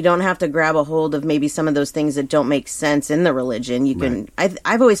 You don't have to grab a hold of maybe some of those things that don't make sense in the religion. You can, I've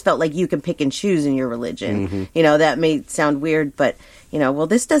always felt like you can pick and choose in your religion. Mm-hmm. That may sound weird, but, well,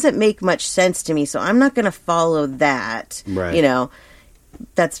 this doesn't make much sense to me, so I'm not going to follow that. Right.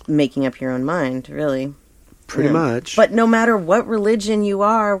 That's making up your own mind, really. Pretty much. But no matter what religion you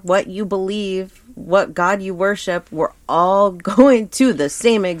are, what you believe, what God you worship, we're all going to the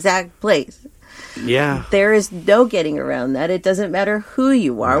same exact place. Yeah. There is no getting around that. It doesn't matter who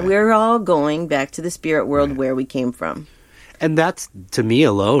you are. Right. We're all going back to the spirit world where we came from. And that's, to me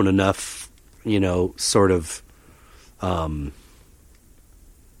alone, enough, sort of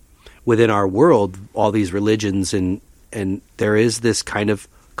within our world, all these religions, and there is this kind of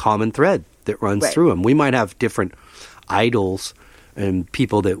common thread that runs through them. We might have different idols and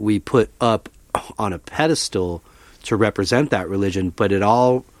people that we put up on a pedestal to represent that religion, but it's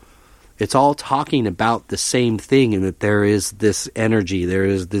all talking about the same thing, and that there is this energy, there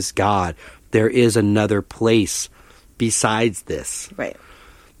is this God, there is another place besides this. Right.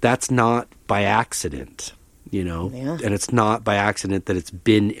 That's not by accident, and it's not by accident that it's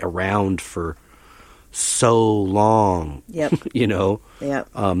been around for so long. Yep. Yep.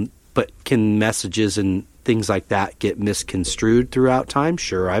 But can messages and things like that get misconstrued throughout time?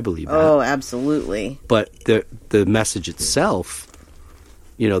 Sure, I believe that. Oh, absolutely. But the message itself,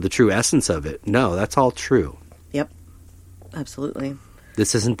 the true essence of it, no, that's all true. Yep. Absolutely.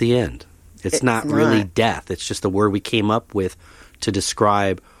 This isn't the end. It's not really death. It's just a word we came up with to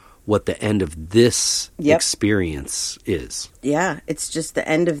describe what the end of this experience is. Yeah, it's just the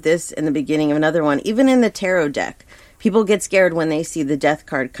end of this and the beginning of another one. Even in the tarot deck, people get scared when they see the death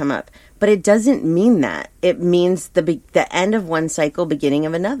card come up. But it doesn't mean that. It means the end of one cycle, beginning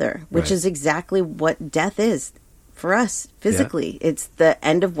of another, which is exactly what death is for us physically. Yeah. It's the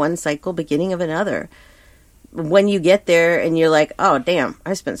end of one cycle, beginning of another. When you get there and you're like, oh, damn,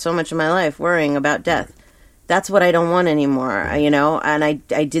 I spent so much of my life worrying about death. That's what I don't want anymore, and I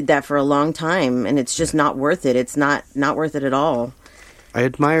did that for a long time, and it's just not worth it. It's not worth it at all. I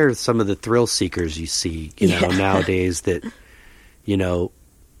admire some of the thrill seekers you see, nowadays that,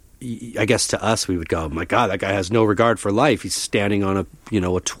 I guess to us we would go, oh my God, that guy has no regard for life. He's standing on a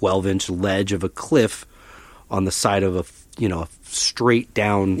 12-inch ledge of a cliff on the side of a straight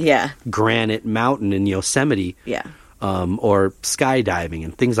down granite mountain in Yosemite. Yeah. Or skydiving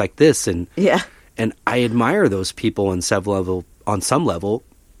and things like this. And I admire those people on some level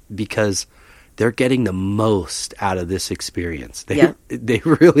because they're getting the most out of this experience. They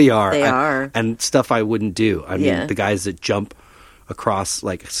really are. They are. And stuff I wouldn't do. I mean, the guys that jump across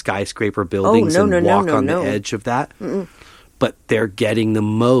like skyscraper buildings and walk on the edge of that. Mm-mm. But they're getting the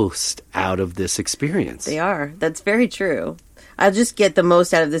most out of this experience. They are. That's very true. I'll just get the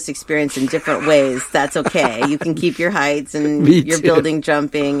most out of this experience in different ways. That's okay. You can keep your heights and your building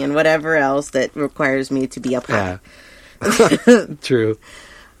jumping and whatever else that requires me to be up high. Yeah. True.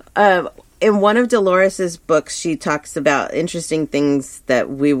 In one of Dolores's books, she talks about interesting things that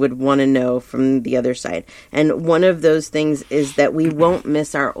we would want to know from the other side. And one of those things is that we won't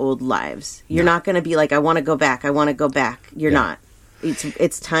miss our old lives. You're not going to be like, I want to go back. I want to go back. You're not.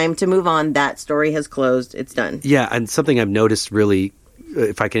 It's time to move on. That story has closed. It's done. Yeah, and something I've noticed really,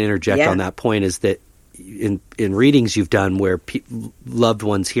 if I can interject on that point, is that in readings you've done where loved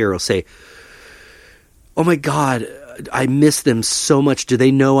ones here will say, oh my God, I miss them so much. Do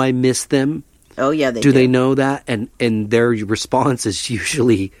they know I miss them? Oh, yeah, they do. Do they know that? And their response is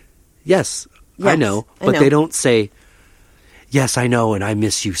usually, yes, I know. But they don't say, yes, I know, and I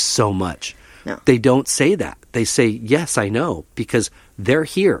miss you so much. No. They don't say that. They say, yes, I know, because they're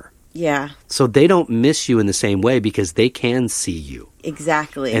here. Yeah. So they don't miss you in the same way because they can see you.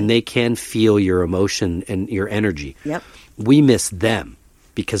 Exactly. And they can feel your emotion and your energy. Yep. We miss them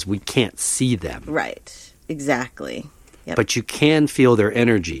because we can't see them. Right. Exactly. Yep. But you can feel their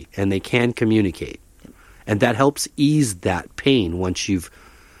energy and they can communicate. And that helps ease that pain once you've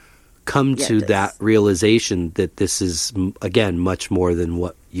come to that realization that this is, again, much more than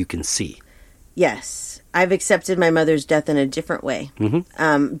what you can see. Yes. I've accepted my mother's death in a different way.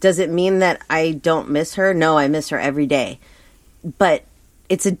 Mm-hmm. Does it mean that I don't miss her? No, I miss her every day. But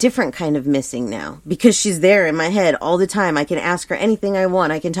it's a different kind of missing now because she's there in my head all the time. I can ask her anything I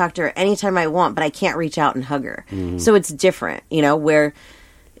want. I can talk to her anytime I want, but I can't reach out and hug her. Mm-hmm. So it's different, where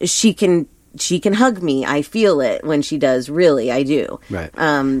she can hug me. I feel it when she does. Really, I do. Right.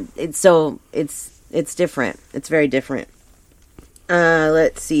 It's different. It's very different.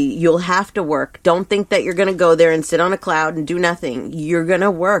 Let's see. You'll have to work. Don't think that you're going to go there and sit on a cloud and do nothing. You're going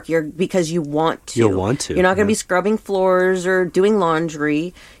to work. Because you want to. You'll want to. You're not going to be scrubbing floors or doing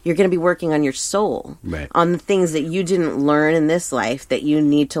laundry. You're going to be working on your soul. Right. On the things that you didn't learn in this life that you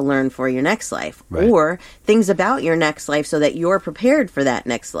need to learn for your next life. Right. Or things about your next life so that you're prepared for that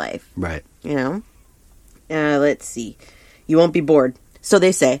next life. Right. Let's see. You won't be bored. So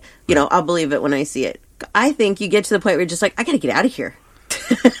they say, I'll believe it when I see it. I think you get to the point where you're just like, I got to get out of here.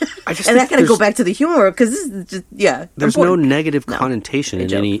 I got to go back to the humor because this is just, There's no negative connotation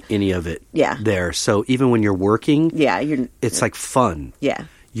in any of it there. So even when you're working, it's like fun. Yeah.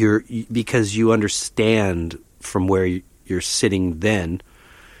 Because you understand from where you're sitting then,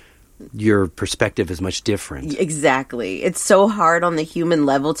 your perspective is much different. Exactly. It's so hard on the human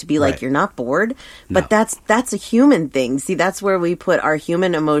level to be like, you're not bored, but that's a human thing. See, that's where we put our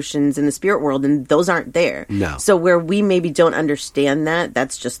human emotions in the spirit world, and those aren't there. No. So where we maybe don't understand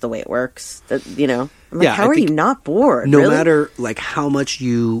that's just the way it works. I'm like, how are you not bored? No matter like how much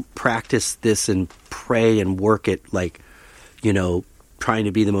you practice this and pray and work at trying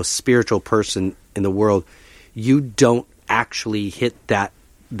to be the most spiritual person in the world, you don't actually hit that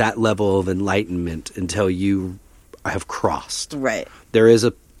level of enlightenment until you have crossed. Right. There is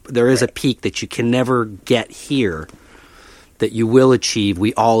a peak that you can never get here that you will achieve.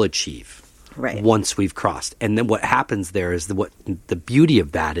 We all achieve. Right. Once we've crossed. And then what happens there is what the beauty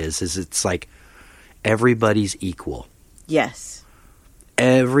of that is it's like everybody's equal. Yes.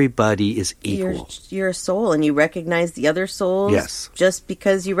 Everybody is equal. You're a soul and you recognize the other souls. Yes. Just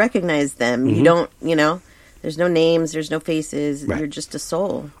because you recognize them. Mm-hmm. You don't, there's no names, there's no faces. Right. You're just a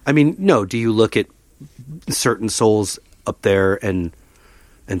soul. I mean, no, do you look at certain souls up there and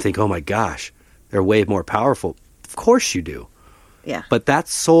think, oh my gosh, they're way more powerful? Of course you do. Yeah. But that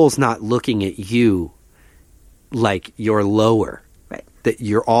soul's not looking at you like you're lower. Right. That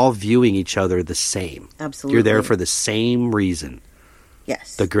you're all viewing each other the same. Absolutely. You're there for the same reason.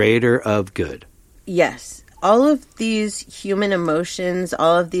 Yes. The greater of good. Yes. All of these human emotions,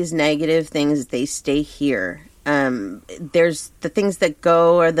 all of these negative things, they stay here. There's the things that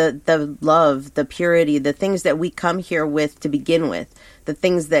go are the love, the purity, the things that we come here with to begin with, the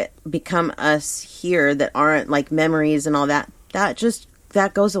things that become us here that aren't like memories and all that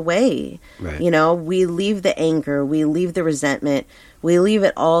goes away. Right. We leave the anger, we leave the resentment, we leave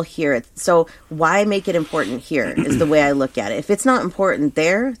it all here. So why make it important here is the way I look at it. If it's not important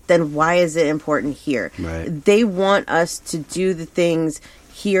there, then why is it important here? Right. They want us to do the things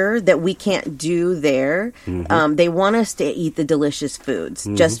here that we can't do there. Mm-hmm. They want us to eat the delicious foods.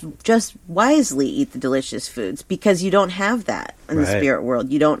 Mm-hmm. Just wisely eat the delicious foods because you don't have that in the spirit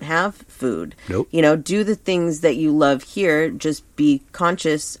world. You don't have food. Nope. Do the things that you love here. Just be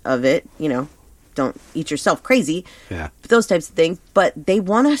conscious of it. Don't eat yourself crazy. Yeah. Those types of things. But they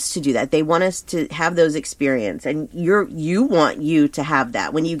want us to do that. They want us to have those experiences. And you want you to have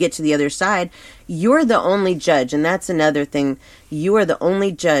that. When you get to the other side, you're the only judge. And that's another thing. You are the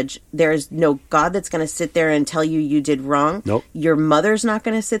only judge. There's no God that's going to sit there and tell you did wrong. Nope. Your mother's not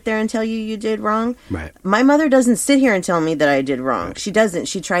going to sit there and tell you did wrong. Right. My mother doesn't sit here and tell me that I did wrong. Right. She doesn't.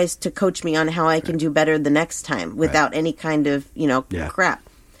 She tries to coach me on how I can do better the next time without any kind of, crap.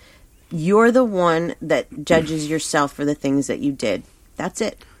 You're the one that judges yourself for the things that you did. That's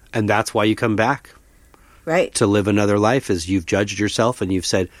it. And that's why you come back. Right. To live another life is you've judged yourself and you've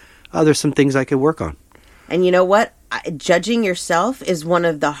said, oh, there's some things I could work on. And you know what? Judging yourself is one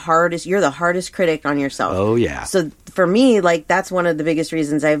of the hardest. You're the hardest critic on yourself. Oh, yeah. So for me, that's one of the biggest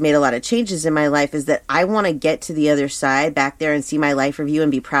reasons I've made a lot of changes in my life is that I want to get to the other side back there and see my life review and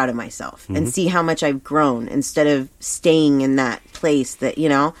be proud of myself and see how much I've grown instead of staying in that place that,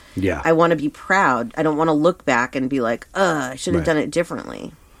 Yeah. I want to be proud. I don't want to look back and be like, I should have done it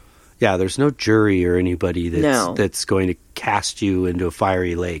differently. Yeah, there's no jury or anybody that's going to cast you into a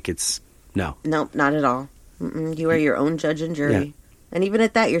fiery lake. No, not at all. You are your own judge and jury. Yeah. And even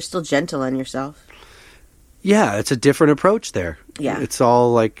at that, you're still gentle on yourself. Yeah, it's a different approach there. Yeah. It's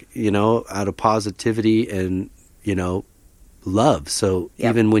all like, out of positivity and, love. So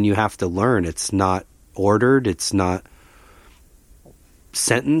even when you have to learn, it's not ordered, it's not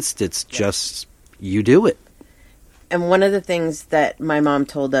sentenced, it's just you do it. And one of the things that my mom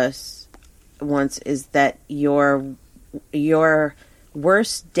told us once is that your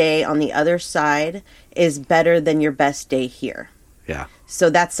worst day on the other side is better than your best day here. Yeah. So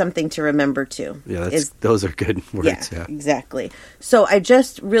that's something to remember too. Yeah, those are good words. Yeah, exactly. So I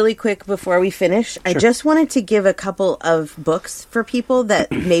just really quick before we finish, I just wanted to give a couple of books for people that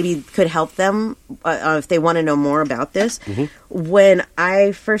maybe could help them if they want to know more about this. Mm-hmm. When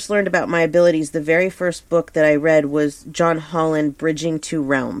I first learned about my abilities, the very first book that I read was John Holland, Bridging Two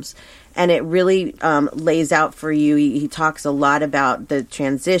Realms. And it really lays out for you. He talks a lot about the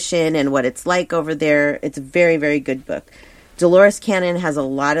transition and what it's like over there. It's a very, very good book. Dolores Cannon has a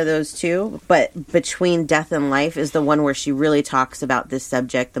lot of those too, but Between Death and Life is the one where she really talks about this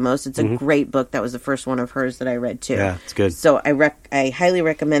subject the most. It's a great book. That was the first one of hers that I read too. Yeah, it's good. So I highly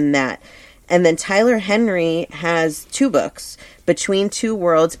recommend that. And then Tyler Henry has two books, Between Two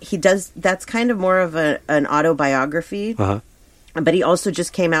Worlds. That's kind of more of an autobiography. Uh-huh. But he also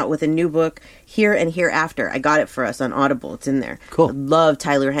just came out with a new book, Here and Hereafter. I got it for us on Audible. It's in there. Cool. I love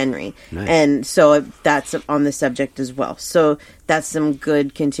Tyler Henry. Nice. And so that's on the subject as well. So that's some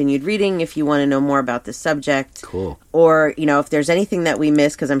good continued reading if you want to know more about the subject. Cool. Or, if there's anything that we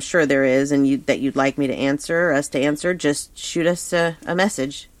missed, because I'm sure there is, and that you'd like me to answer, or us to answer, just shoot us a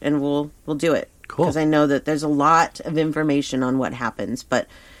message and we'll do it. Cool. Because I know that there's a lot of information on what happens, but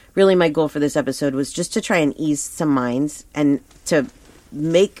really my goal for this episode was just to try and ease some minds and to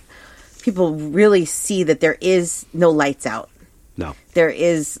make people really see that there is no lights out. No. There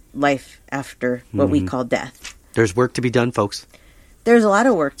is life after what we call death. There's work to be done, folks. There's a lot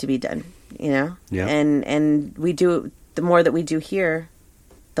of work to be done, Yeah. And we do, the more that we do here,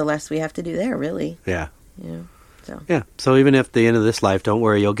 the less we have to do there, really. Yeah. So. Yeah. So even if the end of this life, don't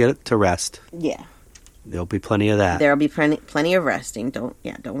worry, you'll get to rest. Yeah. There'll be plenty of that. There'll be plenty of resting. Don't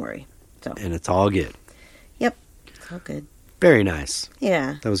worry. So. And it's all good. Yep. It's all good. Very nice.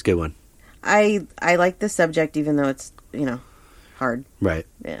 Yeah. That was a good one. I like the subject even though it's, hard. Right.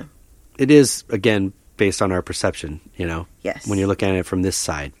 Yeah. It is, again, based on our perception, Yes. when you're looking at it from this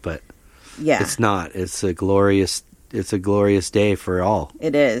side, but yeah. It's not. It's a glorious day for all.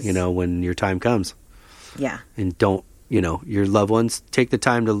 It is. When your time comes. Yeah. And don't, your loved ones, take the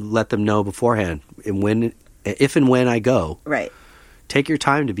time to let them know beforehand. And if and when I go, right. Take your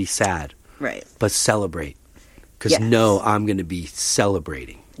time to be sad. Right. But celebrate. Because I'm going to be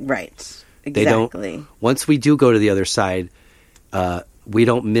celebrating. Right. Exactly. Once we do go to the other side, we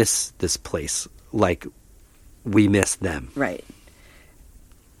don't miss this place like we miss them. Right.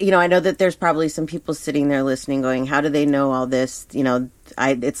 I know that there's probably some people sitting there listening going, how do they know all this?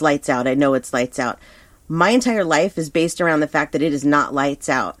 It's lights out. I know it's lights out. My entire life is based around the fact that it is not lights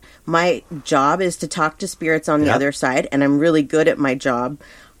out. My job is to talk to spirits on the other side, and I'm really good at my job.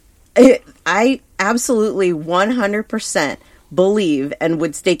 I absolutely 100% believe and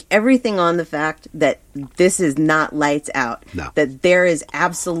would stake everything on the fact that this is not lights out. No. That there is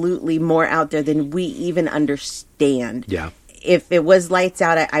absolutely more out there than we even understand. Yeah. If it was lights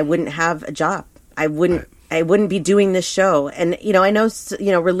out, I wouldn't have a job. I wouldn't be doing this show. And, I know,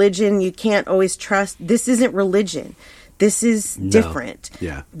 religion, you can't always trust. This isn't religion. This is different.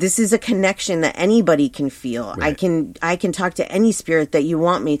 Yeah. This is a connection that anybody can feel. Right. I can talk to any spirit that you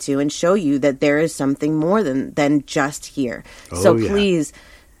want me to and show you that there is something more than just here. So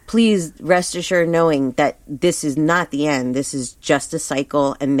please rest assured knowing that this is not the end. This is just a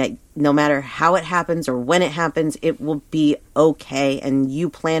cycle, and that no matter how it happens or when it happens, it will be okay. And you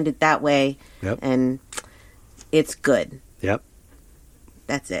planned it that way. Yep. And it's good. Yep.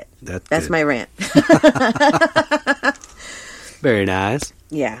 That's it. That's good. My rant. Very nice.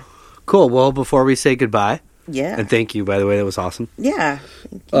 Yeah. Cool. Well, before we say goodbye. Yeah. And thank you, by the way. That was awesome. Yeah.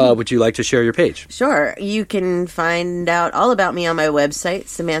 Would you like to share your page? Sure. You can find out all about me on my website,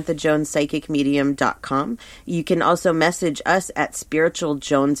 SamanthaJonesPsychicMedium.com. You can also message us at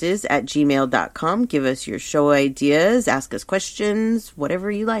spiritualjoneses@gmail.com. Give us your show ideas, ask us questions, whatever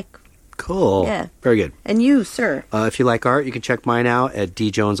you like. Cool. Yeah. Very good. And you, sir? If you like art, you can check mine out at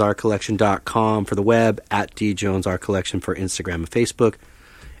djonesartcollection.com for the web, at djonesartcollection for Instagram and Facebook,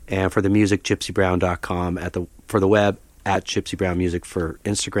 and for the music, gypsybrown.com for the web, at Gypsy Brown Music for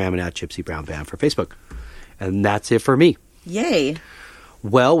Instagram, and at Gypsy Brown Band for Facebook. And that's it for me. Yay.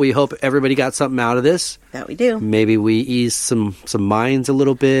 Well, we hope everybody got something out of this. That we do. Maybe we ease some minds a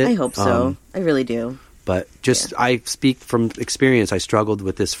little bit. I hope so. I really do. But I speak from experience. I struggled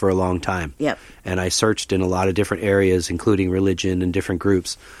with this for a long time. Yep. And I searched in a lot of different areas, including religion and different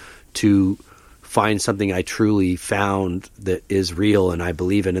groups, to find something I truly found that is real and I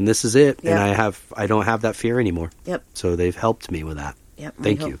believe in. And this is it. Yep. And I don't have that fear anymore. Yep. So they've helped me with that. Yep.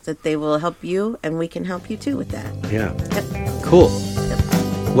 Thank you. Hope that they will help you, and we can help you too with that. Yeah. Yep. Cool.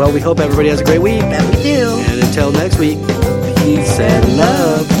 Yep. Well, we hope everybody has a great week. That we do. And until next week, peace and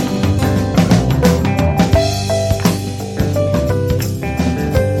love.